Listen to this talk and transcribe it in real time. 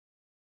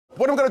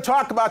what I'm going to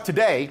talk about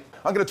today,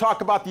 I'm going to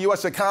talk about the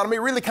U.S. economy,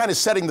 really kind of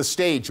setting the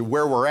stage of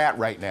where we're at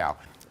right now.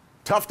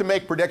 Tough to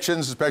make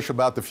predictions, especially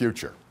about the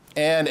future.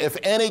 And if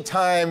any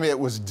time it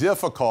was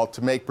difficult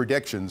to make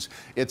predictions,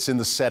 it's in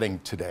the setting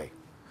today.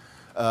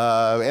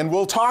 And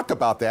we'll talk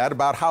about that,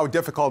 about how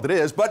difficult it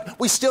is, but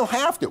we still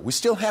have to. We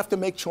still have to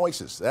make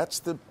choices. That's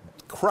the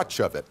crutch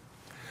of it.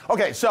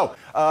 Okay, so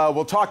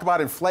we'll talk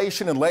about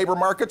inflation and labor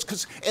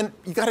markets, and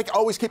you got to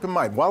always keep in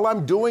mind, while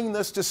I'm doing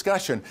this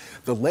discussion,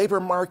 the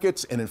labor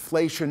markets and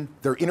inflation,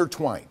 they're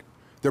intertwined.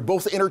 They're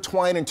both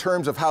intertwined in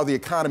terms of how the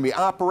economy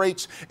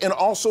operates and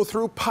also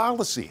through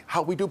policy.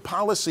 How we do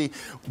policy,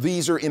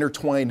 these are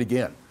intertwined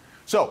again.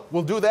 So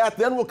we'll do that,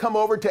 then we'll come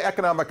over to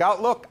economic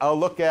outlook. I'll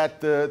look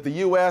at the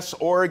US,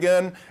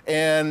 Oregon,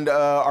 and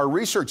our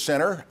research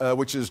center,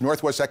 which is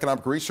Northwest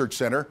Economic Research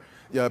Center.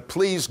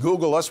 Please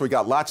Google us. We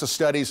got lots of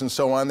studies and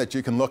so on that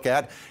you can look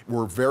at.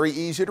 We're very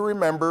easy to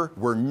remember.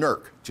 We're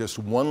NERC, just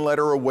one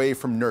letter away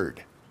from nerd.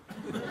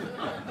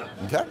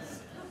 Okay?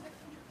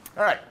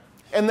 All right.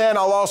 And then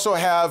I'll also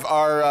have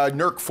our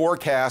NERC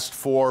forecast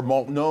for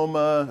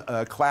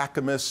Multnomah,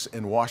 Clackamas,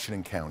 and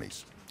Washington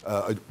counties,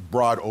 a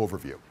broad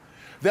overview.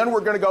 Then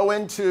we're going to go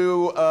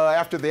into,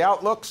 after the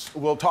outlooks,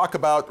 we'll talk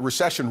about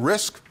recession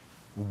risk.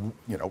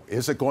 You know,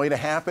 is it going to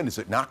happen? Is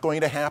it not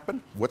going to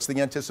happen? What's the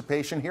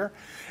anticipation here?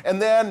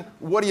 And then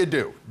what do you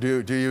do?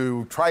 Do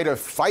you try to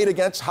fight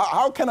against,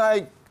 how can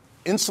I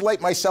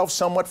insulate myself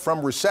somewhat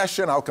from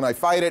recession? How can I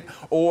fight it?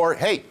 Or,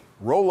 hey,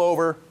 roll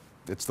over.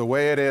 It's the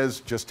way it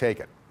is. Just take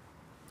it.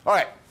 All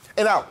right,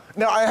 and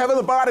now I have at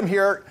the bottom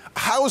here,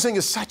 housing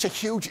is such a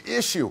huge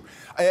issue,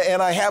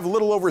 and I have a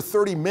little over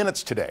 30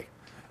 minutes today.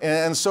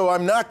 And so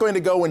I'm not going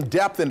to go in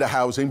depth into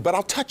housing, but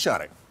I'll touch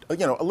on it,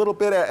 you know, a little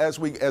bit as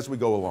we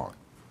go along.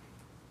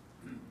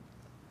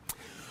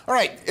 All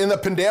right, in the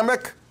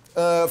pandemic,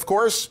 of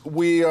course,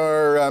 we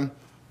are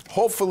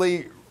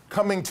hopefully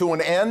coming to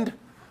an end.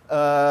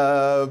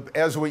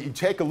 As we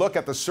take a look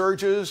at the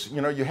surges,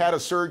 you know, you had a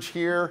surge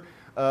here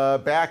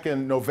back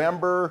in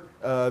November.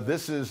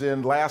 This is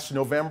in last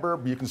November.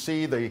 You can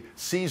see the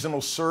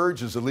seasonal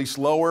surge is at least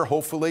lower.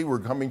 Hopefully, we're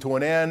coming to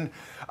an end.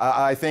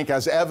 I think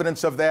as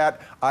evidence of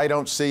that, I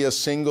don't see a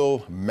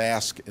single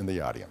mask in the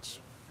audience,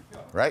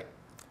 right?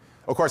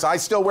 Of course, I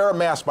still wear a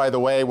mask, by the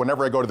way,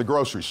 whenever I go to the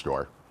grocery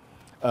store.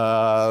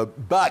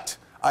 But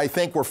I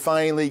think we're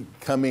finally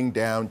coming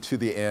down to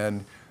the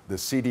end. The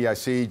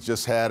CDIC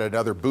just had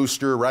another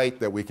booster, right,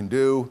 that we can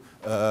do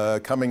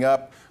coming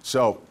up.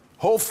 So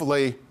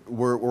hopefully,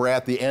 we're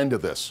at the end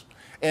of this.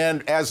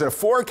 And as a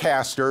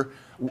forecaster,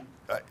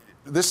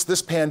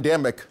 this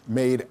pandemic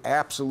made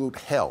absolute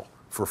hell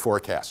for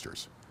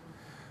forecasters.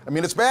 I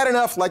mean, it's bad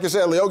enough, like I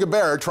said, Leo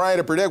Gabert trying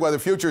to predict what the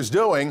future is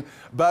doing,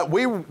 but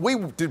we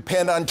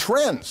depend on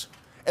trends.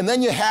 And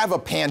then you have a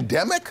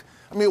pandemic?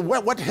 I mean,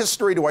 what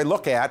history do I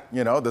look at,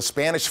 you know, the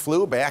Spanish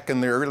flu back in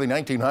the early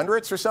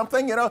 1900s or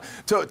something, you know,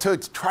 to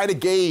try to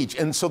gauge.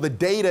 And so the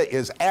data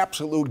is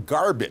absolute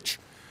garbage.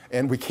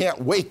 And we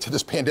can't wait till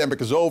this pandemic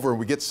is over and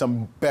we get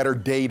some better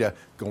data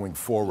going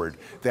forward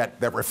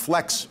that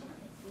reflects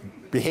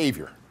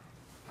behavior.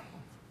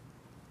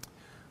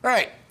 All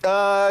right,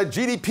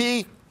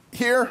 GDP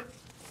here.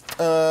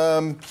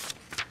 And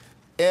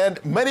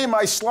many of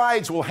my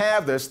slides will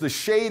have this. The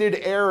shaded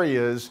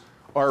areas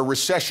are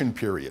recession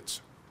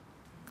periods.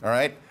 All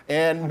right,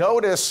 and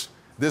notice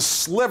this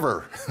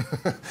sliver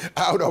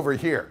out over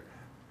here.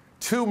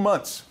 2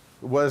 months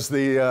was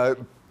the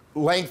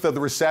length of the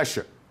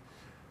recession.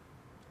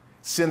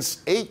 Since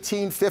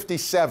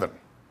 1857,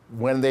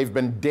 when they've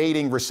been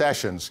dating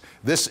recessions,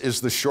 this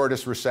is the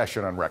shortest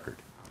recession on record.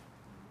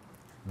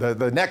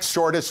 The next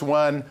shortest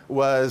one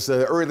was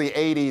the early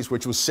 80s,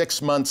 which was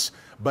 6 months,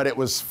 but it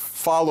was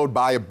followed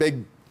by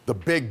the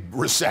big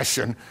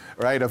recession,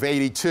 right, of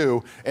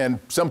 82. And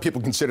some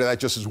people consider that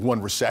just as one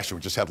recession.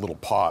 We just had a little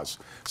pause.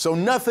 So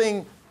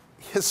nothing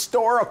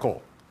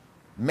historical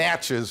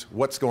matches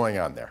what's going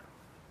on there.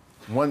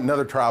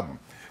 Another problem.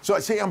 So I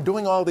say I'm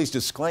doing all these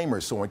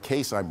disclaimers so in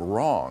case I'm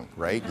wrong,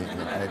 right,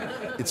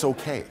 it's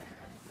okay.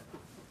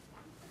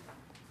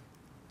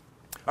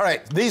 All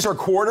right, these are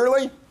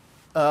quarterly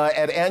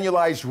at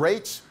annualized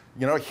rates.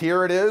 You know,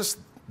 here it is,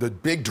 the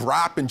big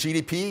drop in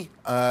GDP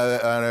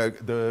on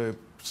the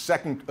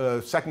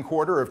second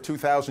quarter of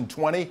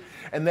 2020,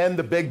 and then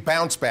the big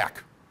bounce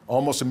back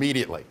almost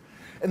immediately.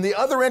 And the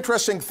other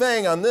interesting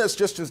thing on this,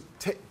 just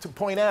to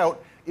point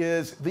out,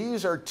 is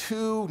these are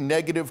 2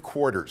 negative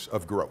quarters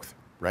of growth,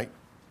 right?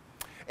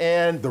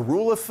 And the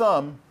rule of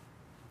thumb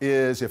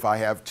is if I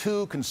have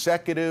 2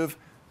 consecutive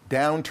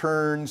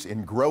downturns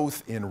in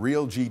growth in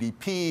real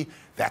GDP,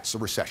 that's a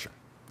recession.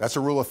 That's a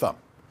rule of thumb.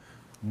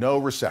 No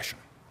recession.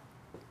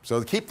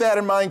 So keep that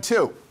in mind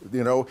too.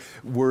 You know,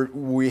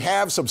 we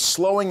have some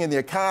slowing in the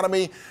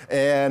economy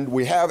and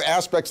we have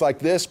aspects like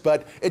this,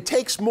 but it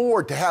takes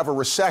more to have a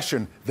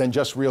recession than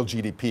just real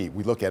GDP.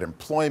 We look at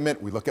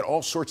employment, we look at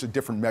all sorts of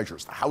different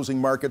measures, the housing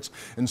markets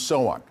and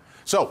so on.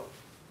 So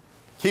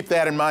keep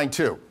that in mind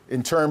too,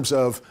 in terms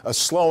of a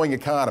slowing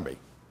economy.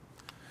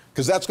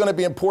 because that's going to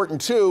be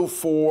important too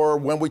for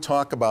when we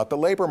talk about the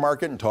labor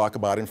market and talk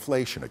about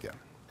inflation again.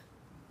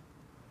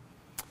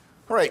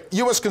 All right,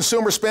 U.S.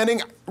 consumer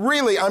spending.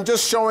 Really, I'm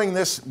just showing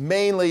this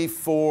mainly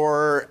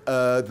for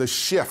the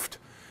shift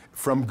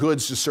from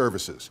goods to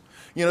services.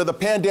 You know, the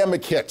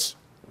pandemic hits,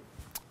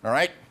 all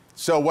right?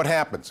 So what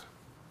happens?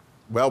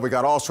 Well, we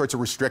got all sorts of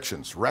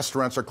restrictions.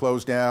 Restaurants are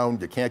closed down.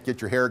 You can't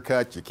get your hair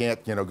cut. You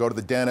can't, go to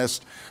the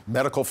dentist.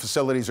 Medical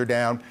facilities are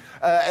down.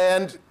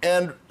 And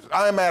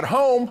I'm at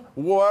home.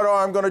 What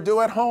am I going to do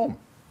at home?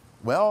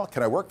 Well,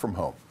 can I work from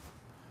home?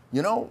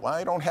 You know,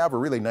 I don't have a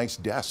really nice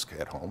desk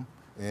at home.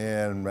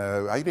 And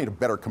I need a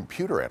better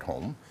computer at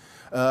home.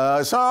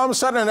 So all of a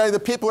sudden, the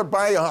people are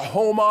buying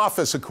home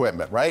office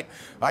equipment, right?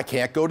 I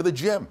can't go to the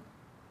gym.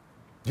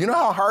 Do you know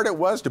how hard it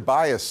was to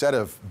buy a set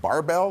of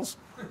barbells?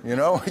 You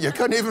know, you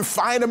couldn't even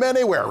find them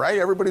anywhere, right?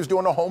 Everybody's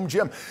doing a home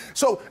gym.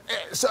 So,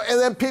 and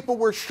then people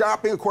were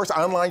shopping. Of course,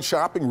 online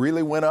shopping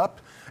really went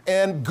up.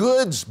 And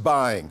goods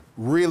buying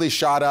really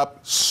shot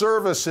up.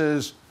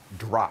 Services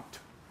dropped.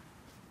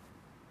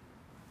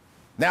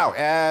 Now,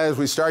 as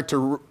we start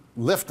to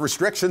lift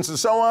restrictions and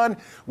so on,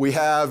 we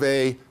have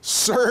a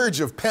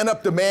surge of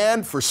pent-up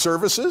demand for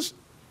services,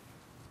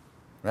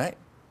 right?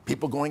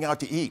 People going out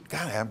to eat.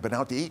 God, I haven't been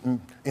out to eat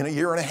in a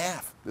year and a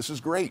half. This is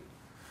great.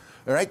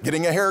 All right,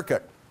 getting a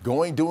haircut,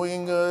 doing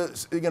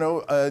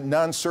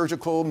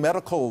non-surgical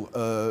medical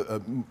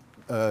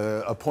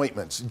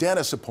appointments,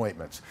 dentist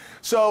appointments.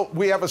 So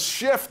we have a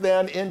shift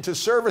then into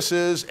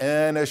services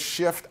and a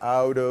shift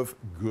out of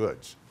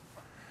goods.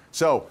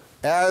 So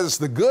as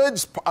the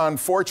goods,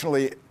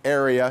 unfortunately,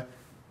 area,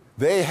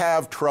 they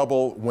have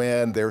trouble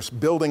when there's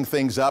building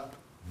things up,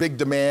 big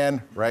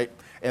demand, right?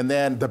 And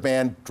then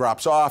demand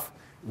drops off.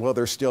 Well,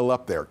 they're still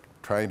up there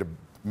trying to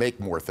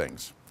make more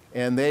things.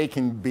 And they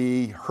can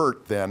be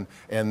hurt then,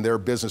 and their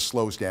business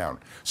slows down.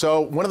 So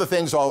one of the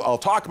things I'll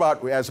talk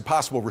about as a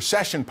possible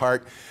recession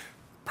part,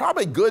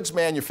 probably goods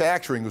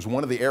manufacturing is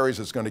one of the areas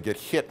that's going to get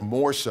hit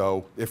more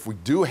so if we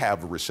do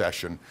have a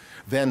recession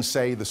than,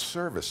 say, the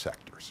service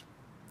sectors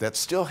that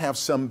still have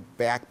some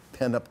back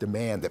pent-up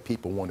demand that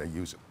people want to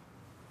use it.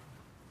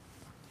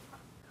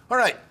 All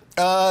right,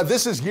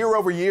 this is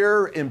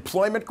year-over-year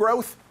employment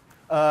growth,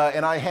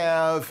 and I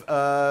have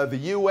the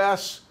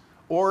U.S.,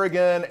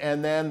 Oregon,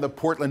 and then the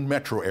Portland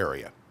metro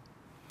area.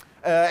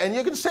 And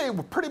you can say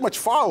we pretty much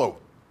follow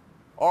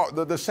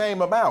the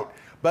same amount,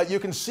 but you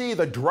can see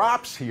the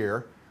drops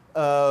here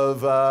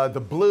of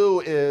the blue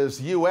is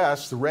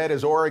U.S., the red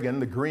is Oregon,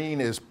 the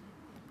green is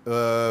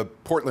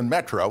Portland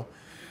metro,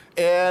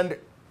 and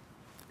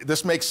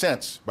this makes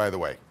sense, by the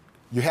way.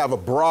 You have a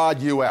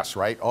broad U.S.,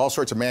 right? All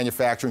sorts of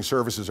manufacturing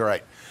services, all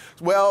right.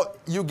 Well,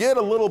 you get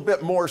a little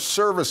bit more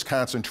service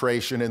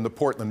concentration in the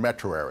Portland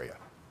metro area.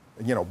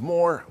 You know,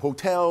 more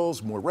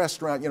hotels, more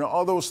restaurants,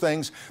 all those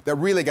things that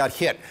really got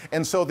hit.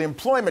 And so the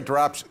employment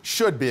drops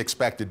should be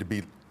expected to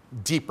be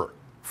deeper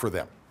for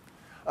them.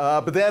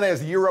 But then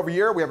as year over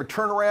year, we have a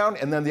turnaround.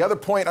 And then the other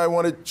point I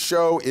want to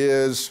show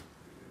is,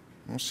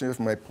 let's see if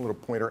my little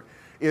pointer,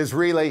 is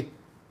really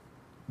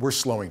we're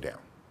slowing down.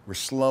 We're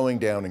slowing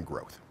down in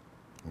growth,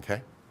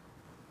 okay?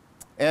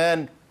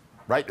 And,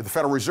 right, the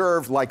Federal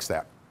Reserve likes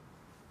that.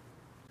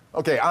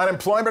 Okay,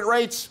 unemployment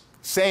rates,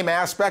 same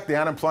aspect. The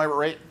unemployment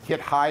rate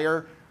hit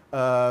higher.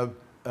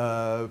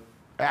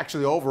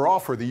 Actually, overall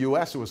for the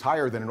U.S., it was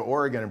higher than in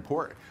Oregon and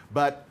Portland.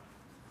 But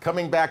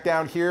coming back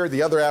down here,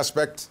 the other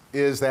aspect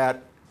is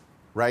that,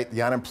 right,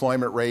 the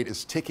unemployment rate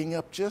is ticking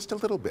up just a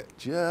little bit,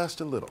 just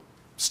a little.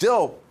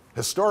 Still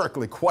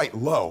historically quite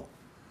low,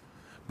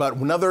 but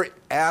another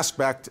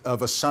aspect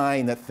of a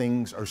sign that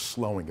things are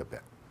slowing a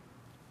bit.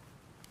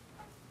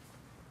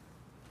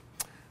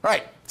 All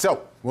right,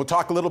 so we'll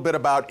talk a little bit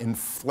about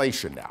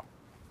inflation now.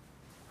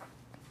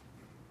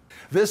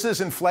 This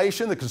is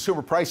inflation, the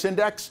Consumer Price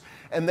Index,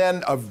 and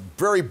then a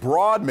very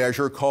broad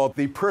measure called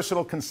the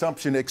Personal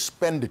Consumption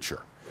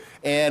Expenditure.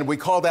 And we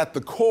call that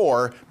the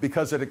core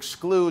because it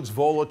excludes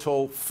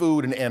volatile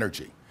food and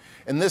energy.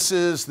 And this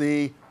is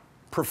the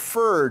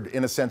preferred,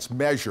 in a sense,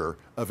 measure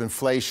of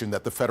inflation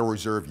that the Federal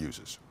Reserve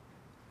uses.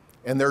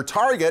 And their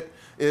target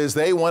is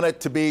they want it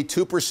to be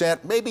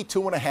 2%, maybe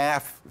 2.5%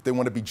 if they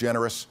want to be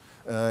generous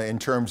in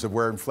terms of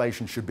where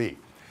inflation should be.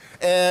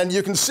 And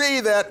you can see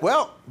that,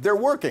 well, they're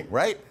working,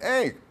 right?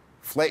 Hey,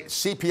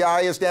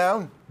 CPI is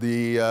down,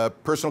 the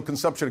personal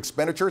consumption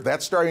expenditure,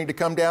 that's starting to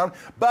come down,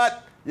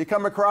 but you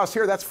come across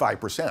here, that's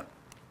 5%.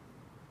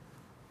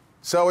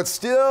 So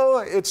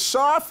it's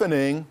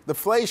softening, the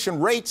inflation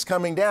rate's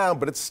coming down,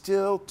 but it's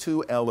still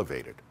too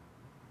elevated.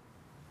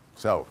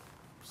 So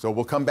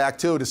we'll come back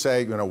to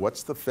say,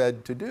 what's the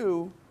Fed to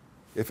do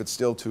if it's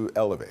still too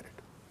elevated?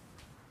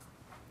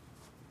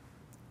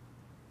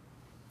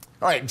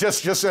 All right,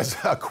 just as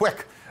a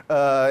quick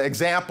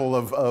example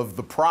of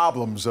the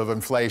problems of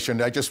inflation,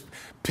 I just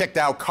picked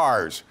out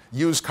cars,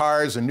 used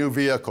cars and new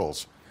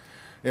vehicles.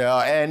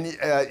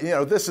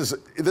 This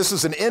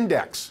is an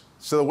index.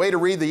 So the way to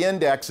read the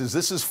index is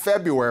this is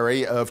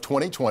February of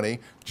 2020,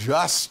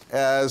 just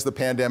as the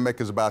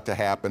pandemic is about to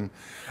happen.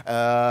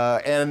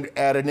 And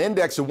at an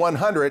index of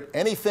 100,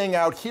 anything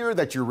out here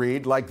that you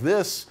read, like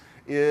this,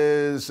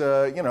 is,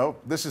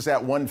 this is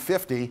at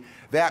 150.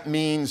 That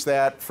means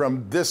that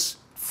from this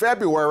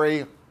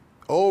February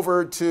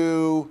over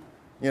to,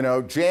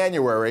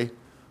 January,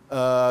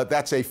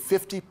 that's a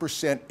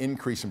 50%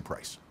 increase in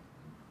price.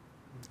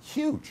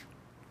 Huge,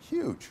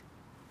 huge,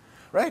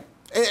 right?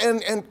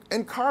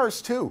 And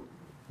cars too.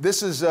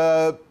 This is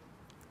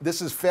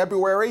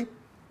February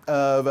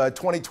of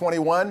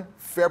 2021,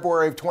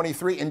 February of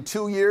 23. In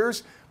 2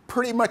 years,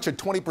 pretty much a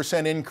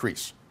 20%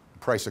 increase in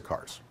price of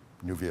cars,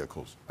 new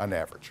vehicles on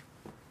average.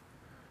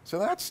 So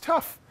that's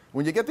tough.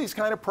 When you get these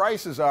kind of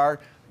prices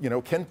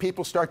can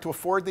people start to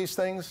afford these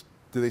things?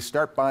 Do they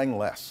start buying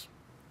less?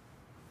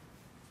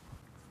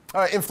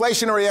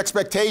 Inflationary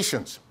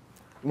expectations.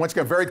 Once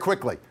again, very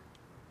quickly.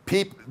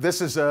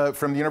 This is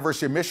from the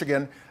University of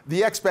Michigan.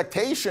 The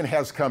expectation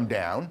has come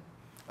down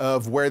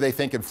of where they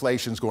think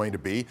inflation is going to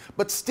be,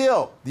 but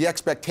still, the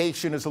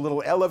expectation is a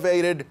little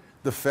elevated.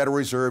 The Federal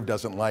Reserve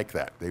doesn't like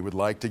that. They would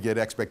like to get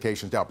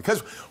expectations down. Because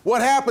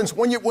what happens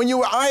when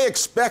I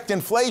expect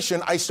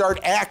inflation, I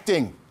start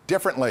acting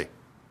differently,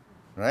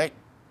 right?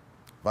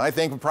 If I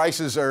think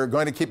prices are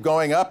going to keep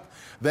going up,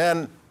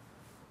 then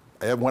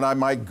when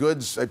my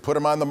goods, I put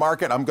them on the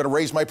market, I'm going to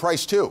raise my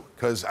price too,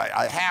 because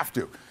I have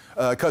to.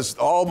 Because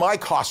all my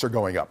costs are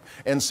going up.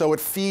 And so it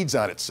feeds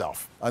on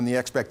itself, on the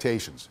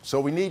expectations.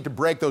 So we need to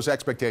break those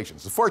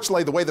expectations.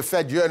 Fortunately, the way the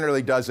Fed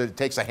generally does it, it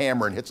takes a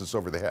hammer and hits us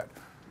over the head.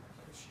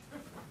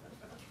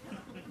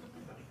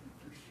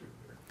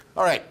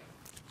 All right.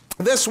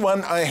 This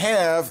one I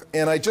have,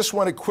 and I just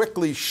want to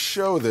quickly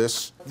show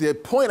this. The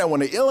point I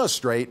want to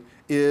illustrate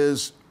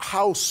is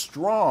how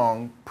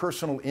strong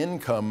personal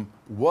income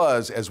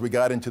was as we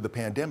got into the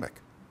pandemic.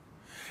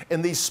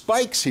 And these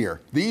spikes here,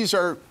 these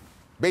are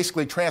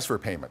basically transfer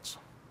payments.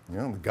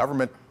 The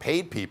government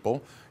paid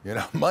people,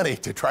 money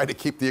to try to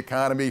keep the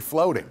economy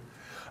floating.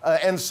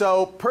 And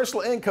so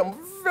personal income,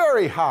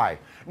 very high.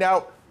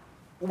 Now,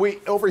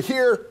 over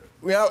here,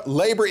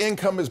 labor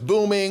income is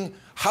booming,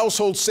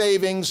 household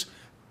savings,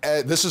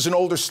 this is an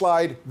older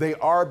slide, they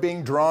are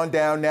being drawn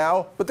down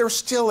now, but they're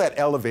still at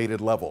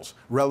elevated levels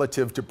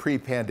relative to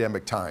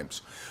pre-pandemic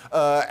times.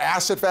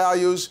 Asset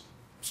values,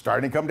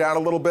 starting to come down a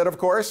little bit, of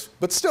course,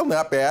 but still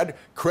not bad.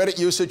 Credit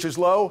usage is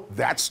low.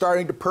 That's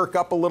starting to perk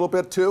up a little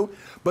bit too.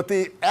 But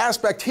the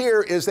aspect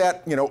here is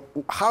that,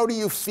 how do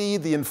you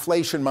feed the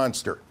inflation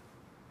monster?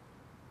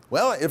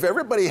 Well, if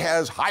everybody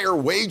has higher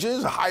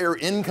wages, higher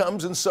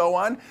incomes and so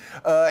on,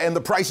 and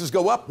the prices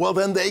go up, well,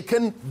 then they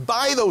can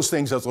buy those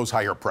things at those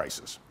higher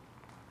prices.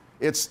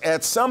 It's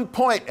at some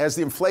point as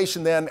the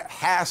inflation then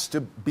has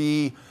to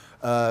be,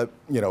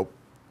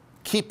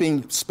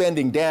 keeping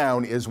spending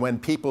down is when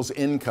people's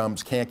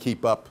incomes can't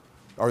keep up,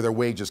 or their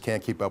wages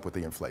can't keep up with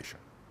the inflation.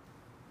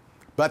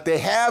 But they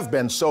have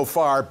been so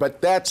far, but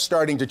that's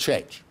starting to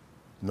change.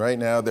 Right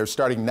now, they're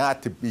starting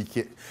not to be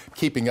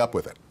keeping up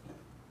with it.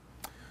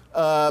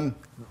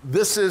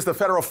 This is the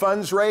federal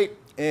funds rate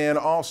and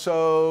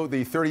also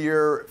the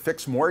 30-year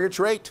fixed mortgage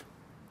rate.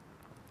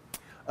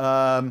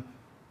 And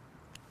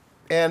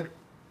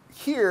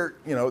here,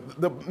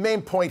 the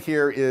main point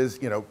here is,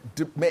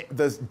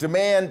 the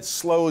demand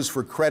slows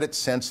for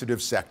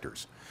credit-sensitive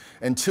sectors.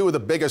 And two of the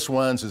biggest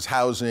ones is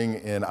housing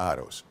and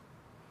autos.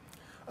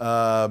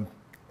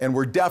 And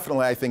we're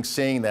definitely, I think,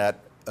 seeing that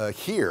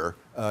here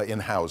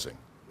in housing.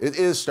 It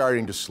is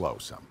starting to slow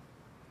some.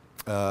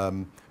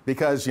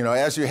 Because,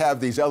 as you have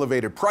these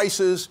elevated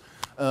prices,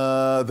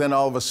 then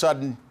all of a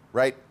sudden,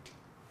 right,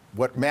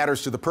 what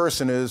matters to the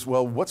person is,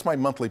 well, what's my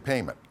monthly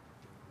payment?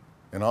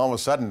 And all of a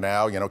sudden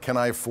now, can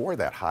I afford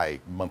that high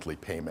monthly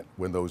payment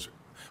when those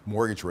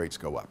mortgage rates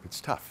go up? It's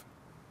tough.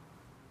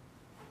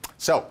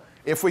 So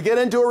if we get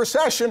into a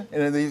recession,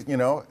 and these,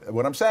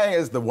 what I'm saying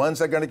is the ones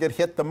that are going to get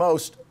hit the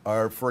most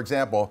are, for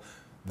example,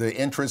 the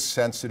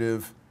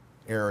interest-sensitive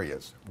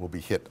areas will be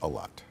hit a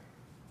lot.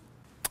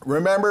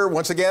 Remember,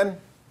 once again,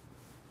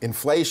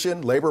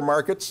 inflation, labor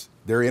markets,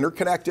 they're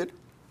interconnected.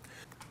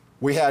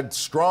 We had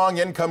strong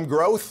income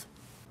growth.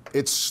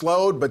 It's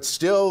slowed, but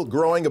still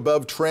growing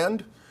above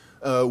trend.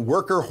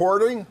 Worker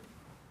hoarding,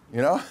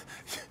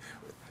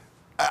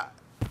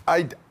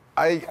 I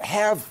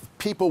have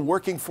people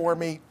working for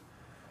me.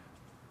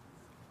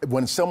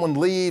 When someone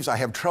leaves, I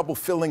have trouble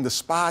filling the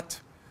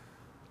spot.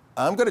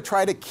 I'm going to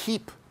try to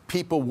keep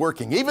people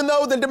working, even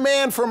though the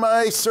demand for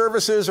my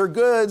services or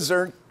goods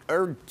are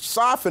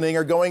softening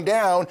or going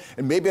down,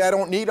 and maybe I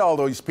don't need all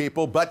those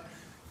people, but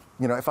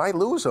if I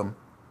lose them.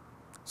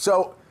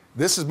 So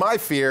this is my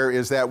fear,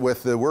 is that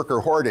with the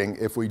worker hoarding,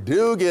 if we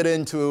do get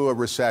into a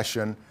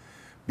recession,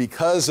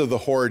 because of the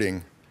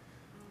hoarding,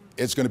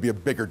 it's going to be a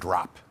bigger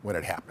drop when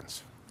it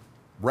happens,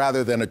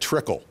 rather than a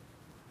trickle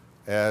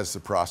as the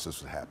process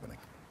is happening.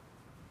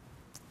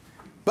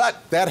 But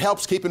that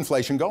helps keep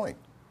inflation going,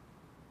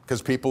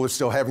 because people are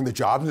still having the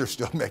jobs and they're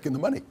still making the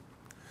money.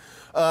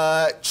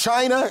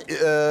 China,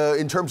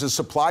 in terms of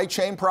supply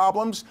chain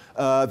problems,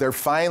 they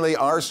finally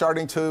are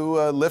starting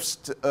to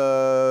lift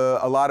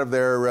a lot of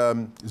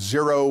their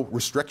zero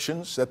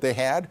restrictions that they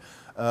had.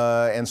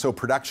 And so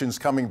production's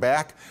coming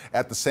back.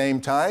 At the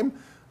same time,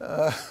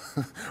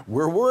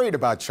 we're worried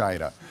about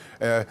China.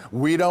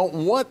 We don't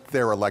want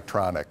their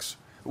electronics.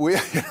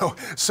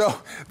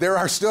 So there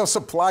are still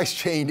supply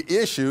chain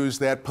issues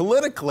that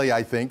politically,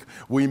 I think,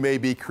 we may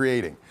be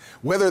creating.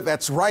 Whether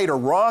that's right or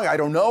wrong, I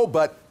don't know,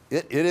 but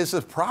it is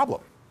a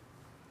problem.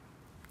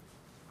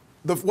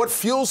 What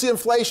fuels the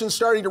inflation is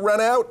starting to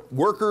run out.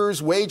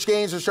 Workers' wage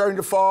gains are starting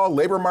to fall.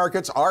 Labor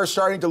markets are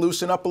starting to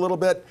loosen up a little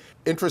bit.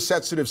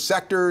 Interest-sensitive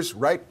sectors,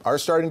 right, are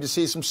starting to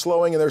see some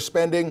slowing in their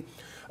spending.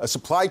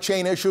 Supply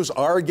chain issues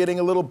are getting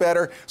a little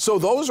better. So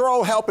those are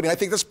all helping. I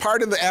think that's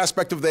part of the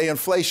aspect of the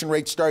inflation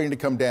rate starting to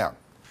come down.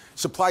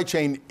 Supply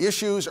chain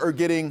issues are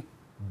getting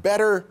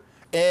better,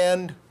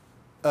 and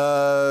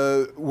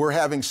we're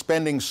having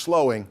spending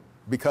slowing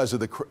because of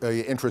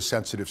the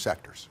interest-sensitive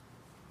sectors.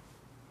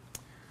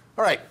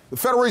 All right, the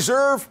Federal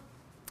Reserve,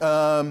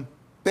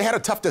 they had a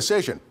tough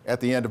decision at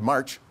the end of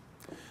March.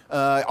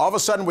 All of a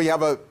sudden, we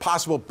have a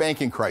possible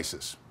banking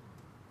crisis.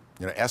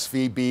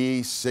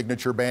 SVB,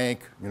 Signature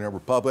Bank,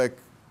 Republic,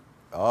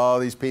 all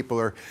these people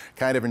are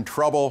kind of in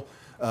trouble.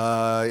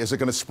 Is it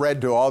going to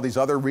spread to all these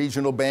other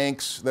regional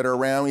banks that are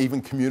around,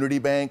 even community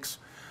banks?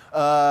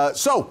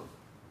 So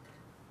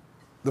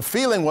the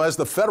feeling was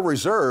the Federal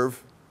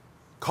Reserve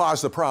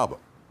caused the problem.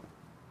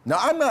 Now,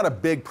 I'm not a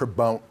big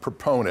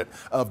proponent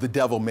of the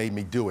devil made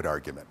me do it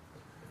argument.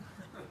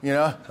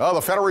 Oh,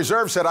 the Federal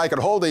Reserve said I could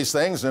hold these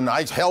things, and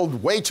I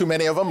held way too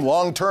many of them,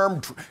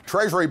 long-term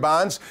treasury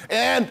bonds,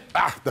 and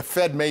the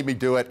Fed made me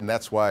do it, and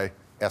that's why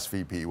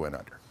SVB went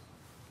under.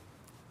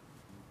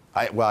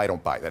 Well, I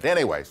don't buy that.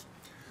 Anyways,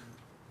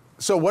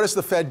 so what does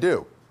the Fed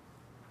do?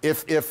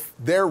 If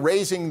they're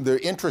raising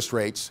the interest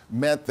rates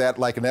meant that,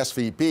 like an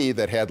SVB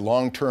that had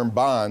long-term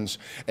bonds,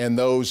 and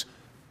those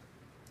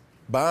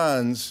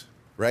bonds,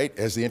 right,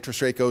 as the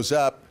interest rate goes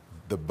up,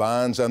 the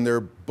bonds on their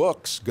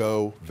books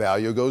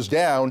value goes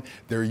down.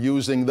 They're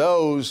using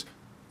those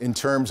in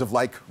terms of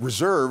like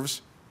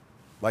reserves,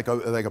 like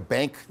a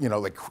bank,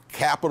 like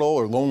capital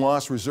or loan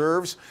loss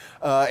reserves,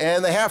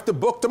 and they have to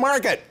book to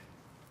market.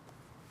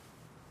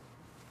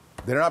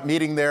 They're not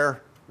meeting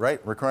their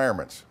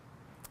requirements.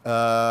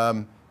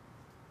 So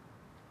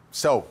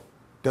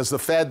does the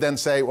Fed then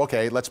say,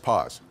 okay, let's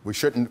pause.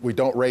 We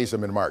don't raise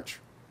them in March.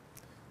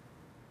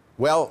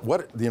 Well,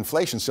 the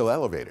inflation's still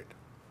elevated.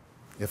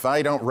 If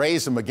I don't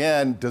raise them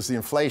again, does the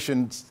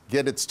inflation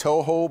get its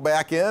toehold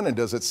back in, and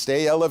does it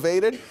stay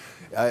elevated?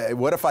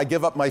 What if I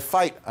give up my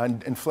fight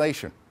on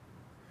inflation?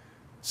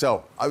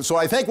 So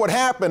I think what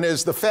happened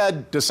is the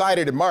Fed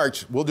decided in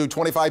March, we'll do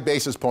 25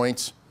 basis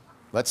points.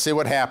 Let's see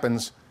what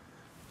happens.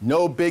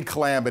 No big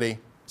calamity.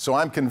 So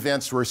I'm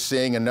convinced we're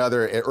seeing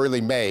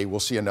early May, we'll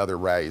see another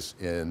rise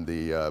in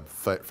the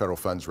federal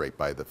funds rate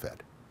by the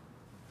Fed.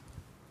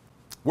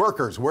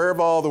 Workers, where have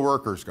all the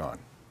workers gone?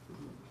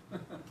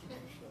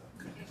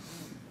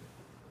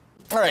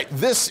 All right,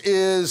 this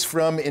is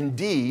from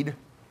Indeed,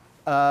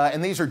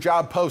 and these are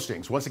job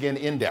postings, once again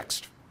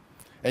indexed.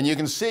 And you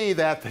can see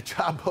that the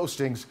job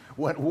postings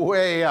went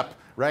way up,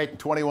 right, in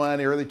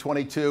 21, early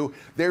 22.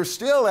 They're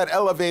still at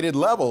elevated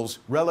levels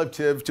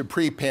relative to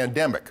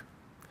pre-pandemic.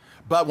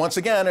 But once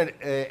again, an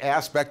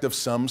aspect of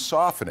some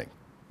softening,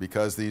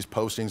 because these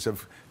postings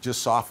have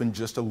just softened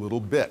just a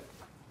little bit.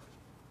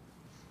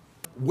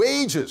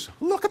 Wages,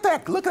 look at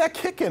that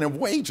kick-in of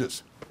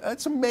wages.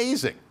 That's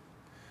amazing.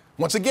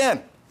 Once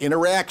again,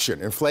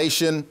 interaction,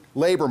 inflation,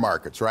 labor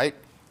markets, right?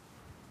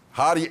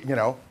 How do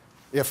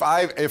if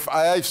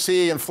I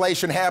see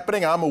inflation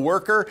happening, I'm a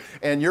worker,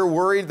 and you're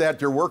worried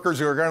that your workers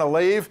are going to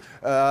leave,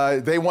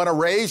 they want a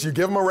raise, you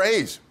give them a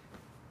raise.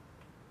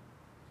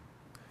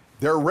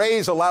 Their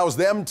raise allows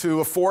them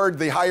to afford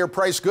the higher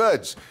priced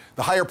goods.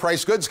 The higher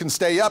priced goods can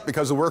stay up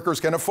because the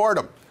workers can afford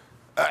them.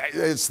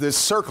 It's this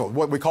circle,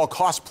 what we call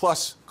cost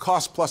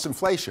plus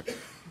inflation.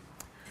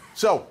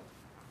 So,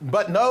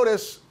 but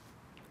notice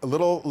a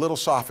little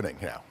softening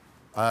now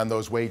on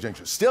those wage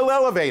increases. Still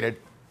elevated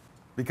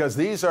because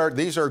these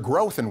are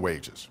growth in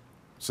wages.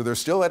 So they're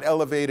still at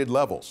elevated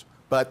levels,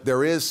 but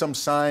there is some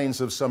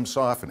signs of some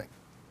softening.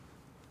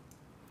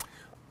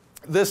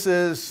 This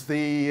is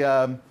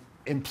the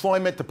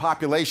employment to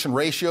population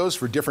ratios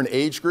for different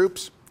age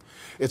groups.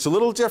 It's a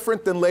little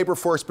different than labor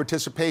force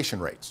participation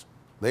rates.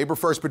 Labor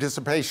force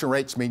participation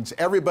rates means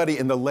everybody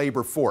in the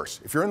labor force.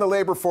 If you're in the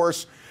labor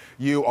force,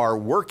 you are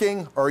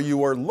working or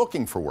you are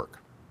looking for work.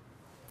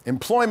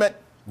 Employment,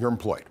 you're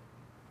employed.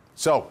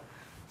 So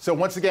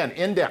once again,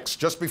 index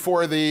just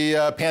before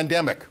the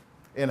pandemic,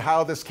 and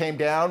how this came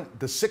down,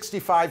 the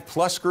 65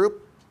 plus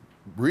group,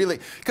 really,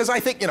 because I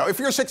think, if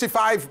you're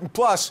 65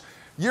 plus,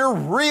 you're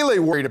really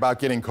worried about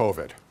getting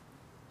COVID.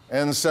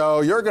 And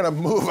so you're going to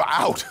move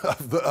out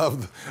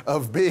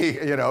of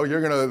being,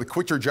 you're going to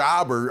quit your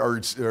job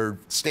or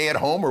stay at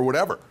home or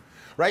whatever,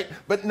 right?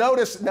 But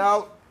notice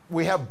now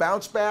we have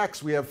bounce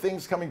backs, we have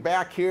things coming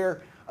back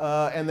here,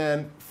 and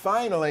then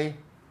finally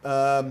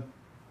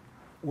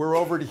we're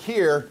over to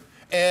here,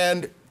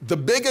 and the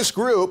biggest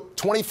group,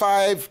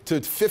 25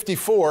 to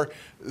 54,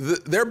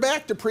 they're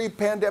back to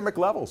pre-pandemic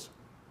levels.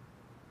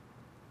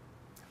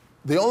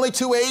 The only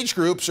two age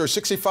groups are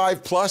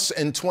 65 plus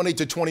and 20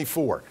 to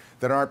 24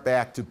 that aren't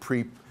back to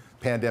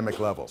pre-pandemic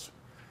levels.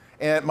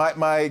 And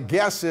my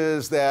guess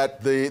is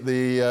that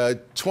the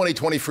 20,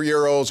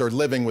 24-year-olds are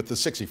living with the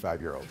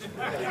 65-year-olds.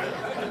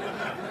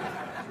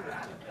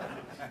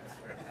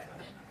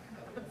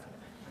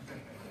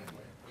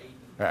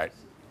 All right.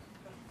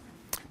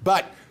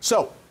 But,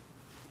 so,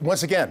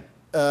 once again,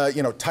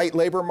 tight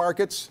labor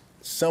markets,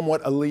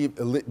 somewhat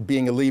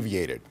being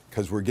alleviated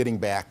because we're getting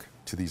back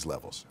to these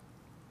levels.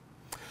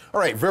 All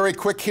right, very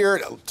quick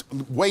here,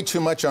 way too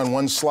much on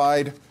one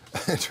slide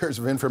in terms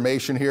of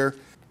information here.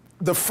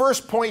 The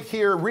first point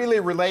here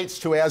really relates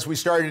to as we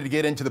started to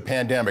get into the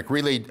pandemic,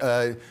 really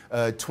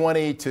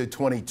 20 to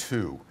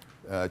 22,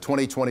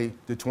 2020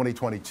 to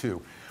 2022,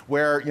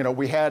 where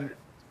we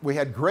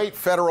had great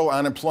federal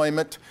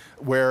unemployment,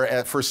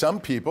 where for some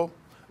people,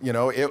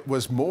 it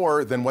was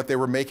more than what they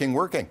were making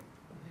working.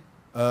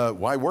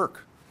 Why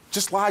work?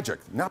 Just logic,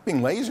 not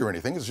being lazy or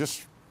anything, it's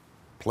just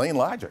plain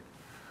logic.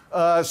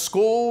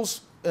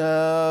 Schools,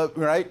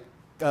 right?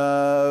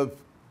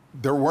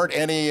 There weren't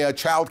any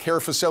child care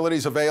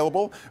facilities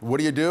available. What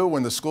do you do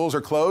when the schools are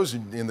closed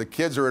and the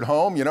kids are at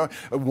home?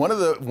 One of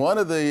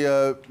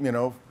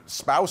the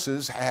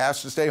spouses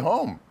has to stay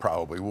home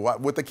probably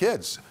with the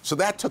kids. So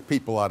that took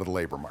people out of the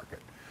labor market.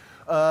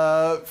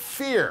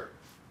 Fear,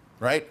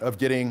 right, of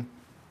getting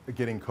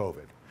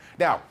COVID.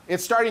 Now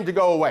it's starting to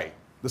go away.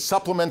 The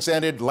supplements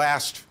ended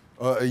last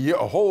a year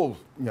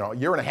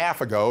and a half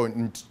ago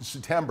in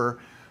September.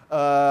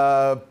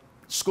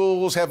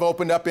 Schools have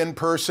opened up in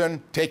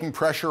person, taking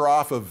pressure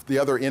off of the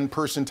other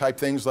in-person type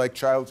things like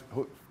child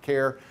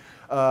care.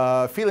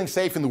 Feeling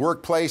safe in the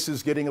workplace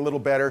is getting a little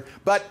better.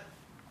 But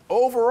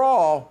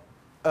overall,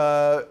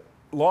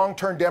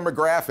 long-term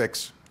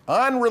demographics,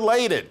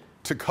 unrelated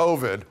to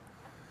COVID,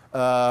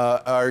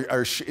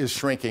 is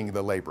shrinking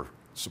the labor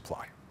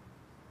supply,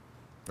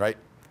 right?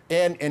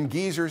 And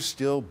geezers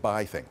still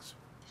buy things,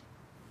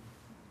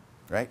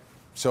 right?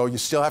 So you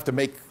still have to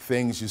make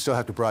things, you still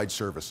have to provide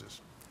services.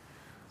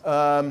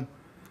 And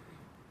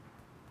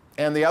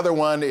the other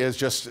one is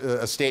just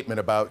a statement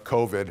about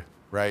COVID,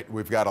 right?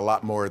 We've got a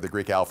lot more of the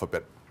Greek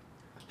alphabet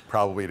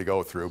probably to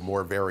go through,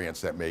 more variants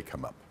that may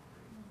come up.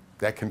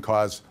 That can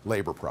cause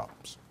labor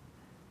problems.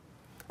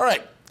 All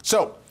right,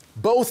 so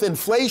both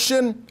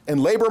inflation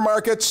and labor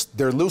markets,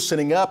 they're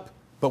loosening up,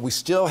 but we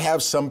still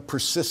have some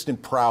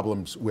persistent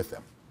problems with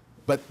them.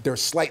 But they're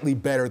slightly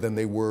better than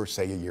they were,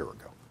 say, a year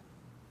ago.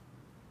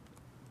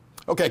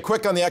 Okay,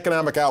 quick on the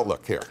economic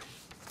outlook here.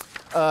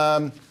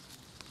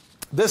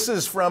 This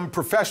is from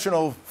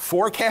professional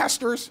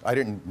forecasters. I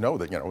didn't know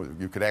that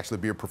you could actually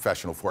be a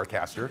professional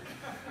forecaster.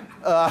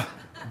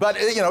 But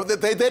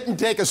they didn't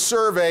take a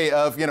survey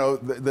of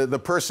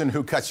the person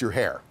who cuts your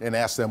hair and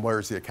ask them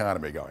where's the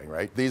economy going,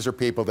 right? These are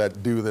people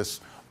that do this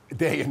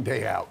day in,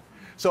 day out.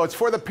 So it's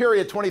for the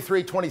period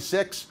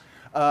 23-26.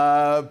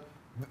 Now,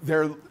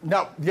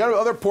 the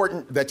other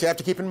important that you have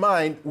to keep in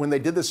mind, when they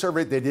did the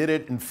survey, they did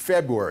it in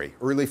February,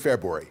 early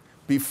February,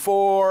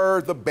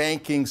 before the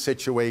banking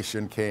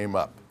situation came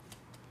up,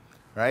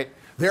 right?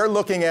 They're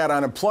looking at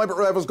unemployment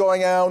levels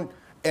going out,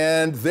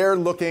 and they're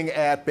looking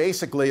at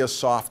basically a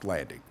soft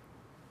landing,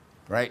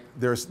 right?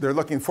 They're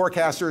looking,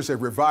 forecasters, they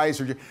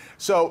revise.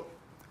 So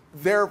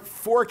their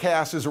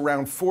forecast is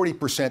around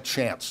 40%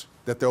 chance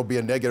that there'll be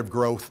a negative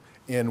growth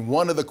in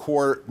one of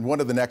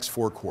the next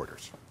 4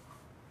 quarters.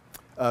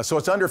 So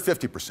it's under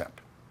 50%,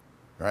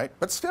 right?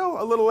 But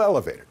still a little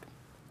elevated.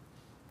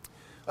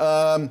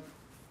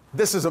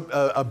 This is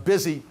a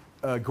busy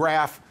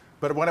graph,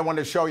 but what I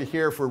wanted to show you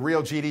here for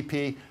real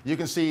GDP, you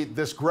can see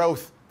this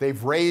growth.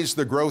 They've raised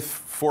the growth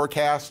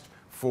forecast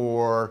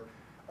for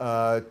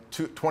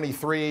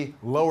 23,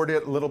 lowered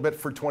it a little bit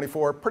for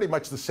 24, pretty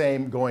much the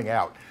same going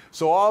out.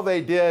 So all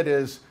they did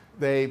is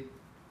they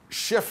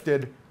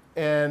shifted,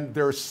 and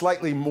they're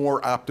slightly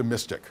more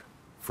optimistic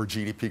for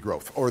GDP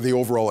growth or the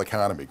overall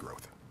economy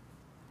growth.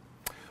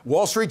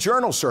 Wall Street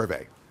Journal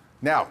survey.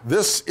 Now,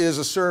 this is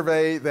a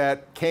survey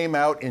that came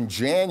out in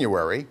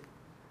January.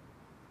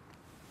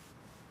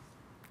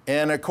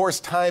 And of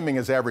course, timing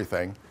is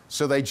everything.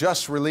 So they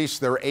just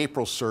released their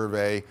April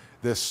survey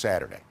this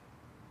Saturday.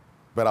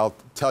 But I'll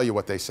tell you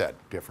what they said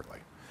differently.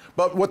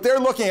 But what they're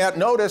looking at,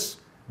 notice,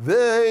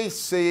 they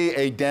see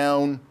a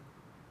down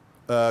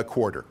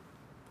quarter,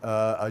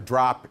 a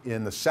drop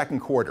in the second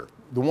quarter,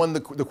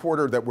 the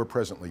quarter that we're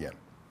presently in.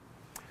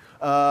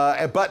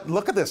 But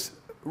look at this.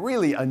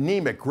 Really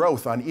anemic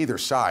growth on either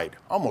side,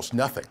 almost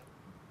nothing,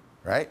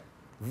 right?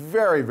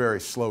 Very, very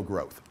slow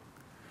growth.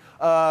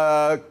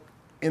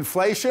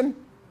 Inflation,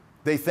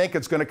 they think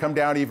it's going to come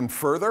down even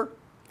further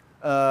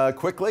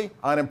quickly.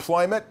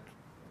 Unemployment,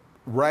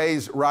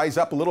 rise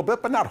up a little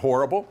bit, but not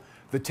horrible.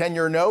 The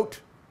 10-year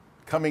note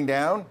coming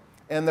down,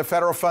 and the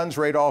federal funds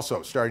rate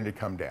also starting to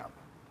come down.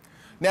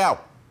 Now,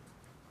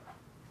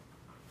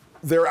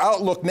 their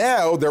outlook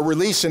now, their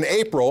release in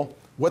April,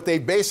 what they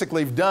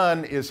basically have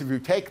done is if you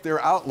take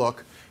their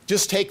outlook,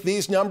 just take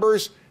these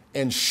numbers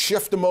and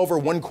shift them over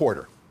 1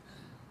 quarter.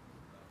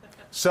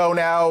 So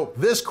now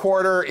this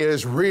quarter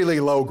is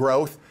really low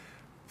growth,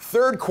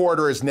 third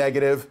quarter is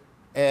negative,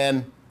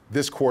 and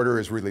this quarter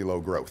is really low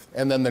growth.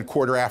 And then the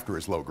quarter after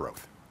is low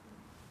growth.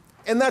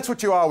 And that's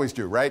what you always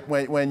do, right?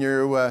 When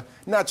you're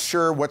not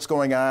sure what's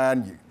going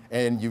on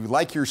and you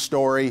like your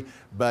story,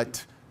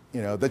 but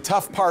the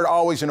tough part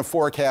always in a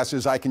forecast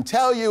is I can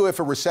tell you if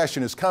a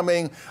recession is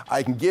coming,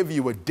 I can give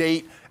you a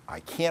date, I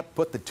can't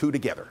put the two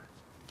together.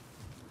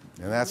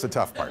 And that's the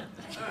tough part,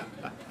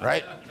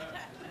 right?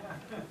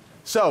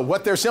 So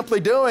what they're simply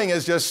doing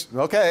is just,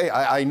 okay,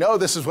 I know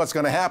this is what's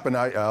going to happen.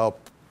 I'll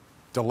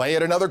delay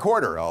it another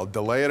quarter. I'll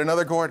delay it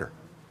another quarter.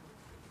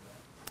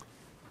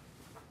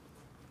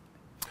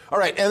 All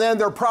right, and then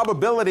their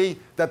probability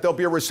that there'll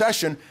be a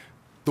recession,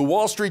 the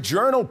Wall Street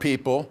Journal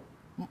people,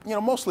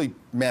 mostly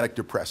manic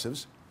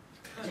depressives,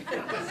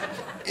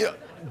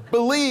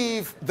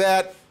 believe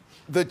that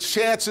the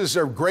chances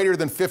are greater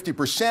than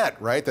 50%,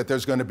 right, that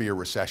there's going to be a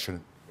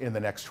recession in the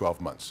next 12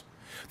 months.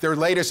 Their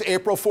latest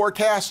April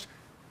forecast,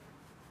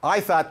 I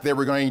thought they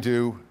were going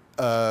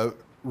to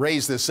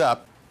raise this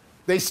up.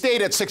 They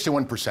stayed at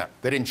 61%.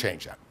 They didn't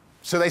change that.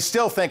 So they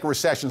still think a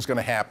recession is going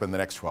to happen in the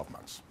next 12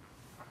 months.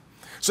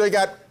 So you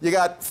got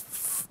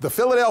the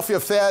Philadelphia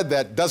Fed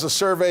that does a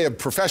survey of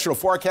professional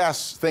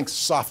forecasts, thinks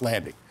soft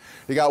landing.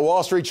 You got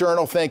Wall Street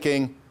Journal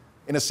thinking,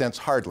 in a sense,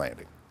 hard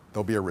landing.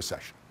 There'll be a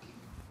recession.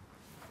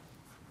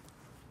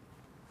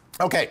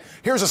 Okay,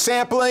 here's a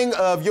sampling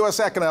of U.S.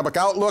 economic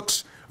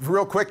outlooks.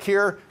 Real quick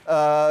here.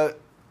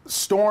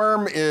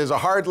 Storm is a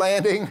hard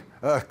landing.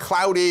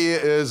 Cloudy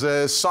is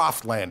a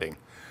soft landing.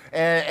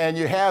 And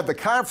you have the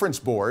Conference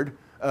Board,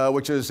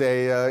 which is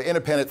an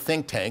independent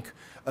think tank.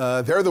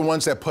 They're the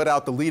ones that put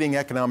out the leading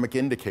economic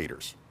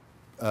indicators.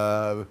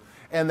 And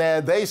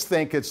then they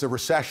think it's a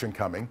recession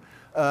coming.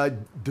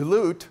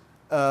 Duluth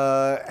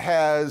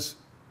has,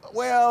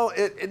 well,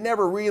 it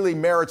never really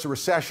merits a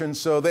recession,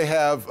 so they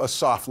have a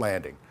soft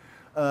landing.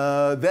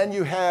 Then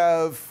you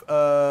have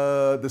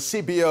the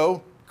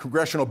CBO,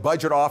 Congressional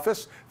Budget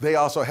Office. They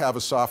also have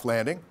a soft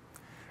landing.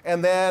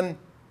 And then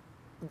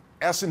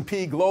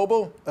S&P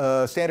Global,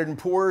 Standard &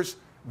 Poor's,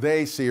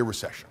 they see a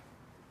recession.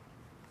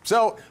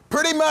 So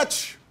pretty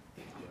much,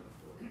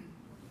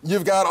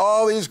 you've got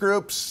all these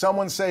groups.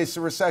 Someone says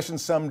a recession,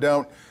 some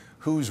don't.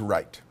 Who's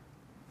right?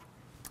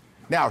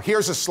 Now,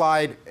 here's a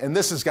slide, and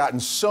this has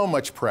gotten so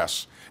much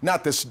press.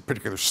 Not this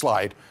particular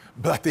slide,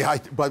 but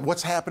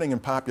what's happening in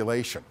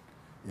population,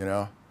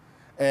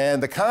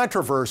 And the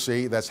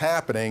controversy that's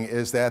happening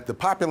is that the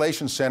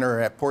Population Center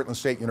at Portland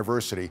State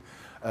University,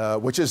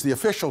 which is the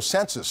official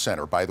census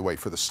center, by the way,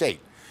 for the state,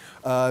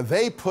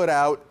 they put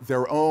out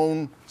their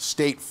own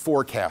state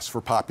forecast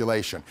for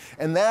population.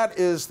 And that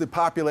is the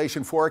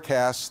population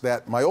forecast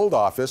that my old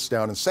office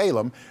down in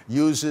Salem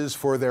uses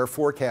for their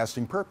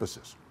forecasting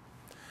purposes.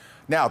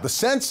 Now, the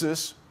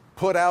census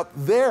put out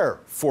their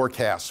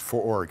forecast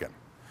for Oregon.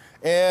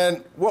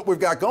 And what we've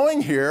got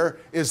going here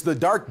is the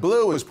dark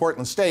blue is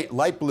Portland State,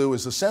 light blue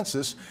is the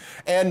census.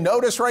 And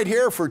notice right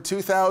here for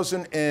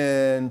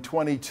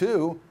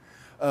 2022,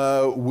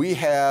 we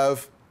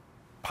have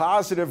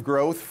positive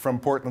growth from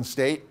Portland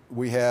State.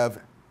 We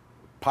have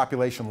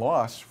population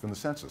loss from the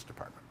Census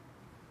Department.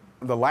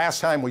 The last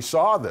time we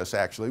saw this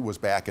actually was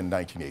back in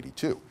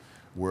 1982.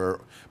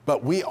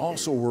 But we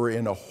also were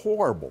in a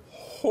horrible,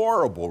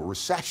 horrible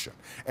recession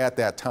at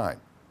that time.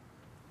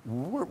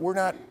 We're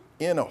not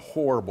in a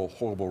horrible,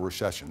 horrible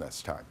recession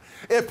this time.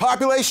 If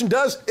population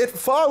does, it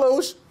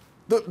follows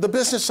the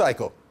business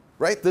cycle,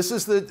 right? This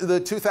is the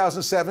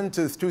 2007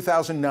 to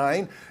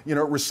 2009,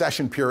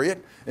 recession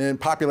period, and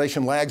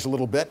population lags a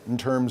little bit in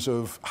terms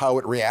of how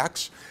it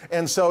reacts.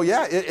 And so,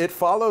 yeah, it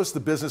follows the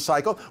business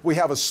cycle. We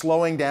have a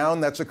slowing down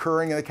that's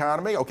occurring in the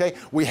economy, okay?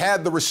 We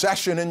had the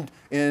recession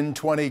in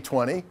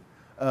 2020,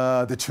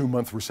 the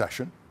 2-month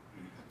recession.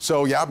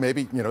 So, yeah,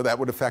 maybe, that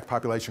would affect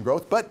population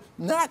growth, but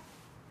not,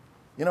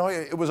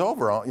 it was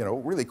overall,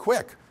 really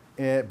quick.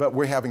 But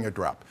we're having a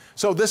drop.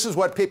 So this is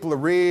what people are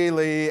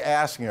really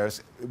asking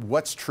us,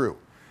 what's true?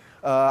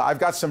 I've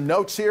got some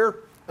notes here.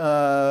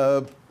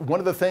 One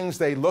of the things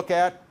they look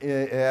at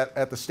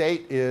the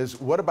state is,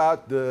 what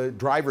about the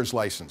driver's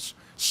license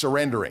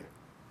surrendering?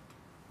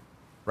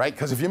 Right?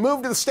 Because if you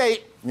move to the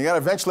state, you got to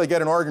eventually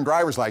get an Oregon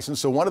driver's license.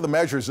 So one of the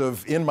measures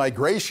of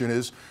in-migration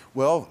is,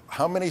 well,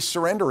 how many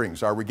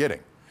surrenderings are we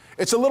getting?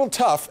 It's a little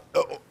tough.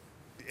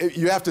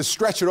 You have to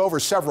stretch it over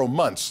several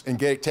months and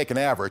take an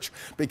average,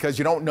 because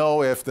you don't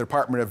know if the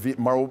Department of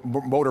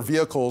Motor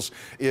Vehicles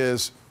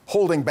is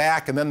holding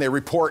back and then they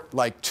report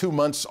like 2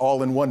 months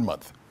all in 1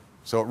 month.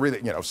 So it really,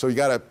 so you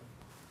got to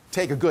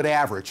take a good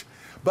average.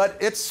 But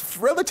it's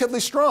relatively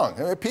strong.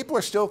 I mean, people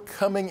are still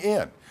coming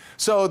in.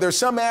 So there's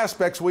some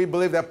aspects we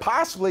believe that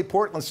possibly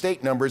Portland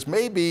State numbers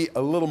may be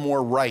a little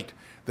more right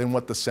than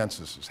what the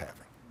census is having.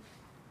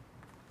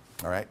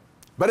 All right?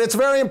 But it's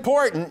very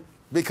important,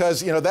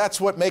 because that's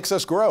what makes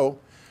us grow.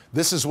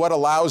 This is what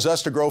allows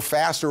us to grow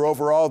faster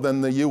overall than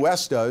the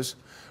U.S. does.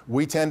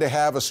 we tend to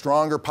have a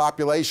stronger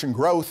population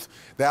growth.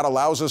 That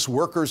allows us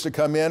workers to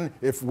come in.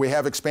 If we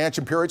have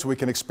expansion periods, we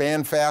can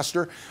expand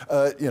faster,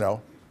 you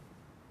know.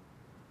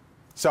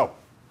 So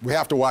we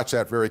have to watch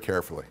that very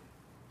carefully.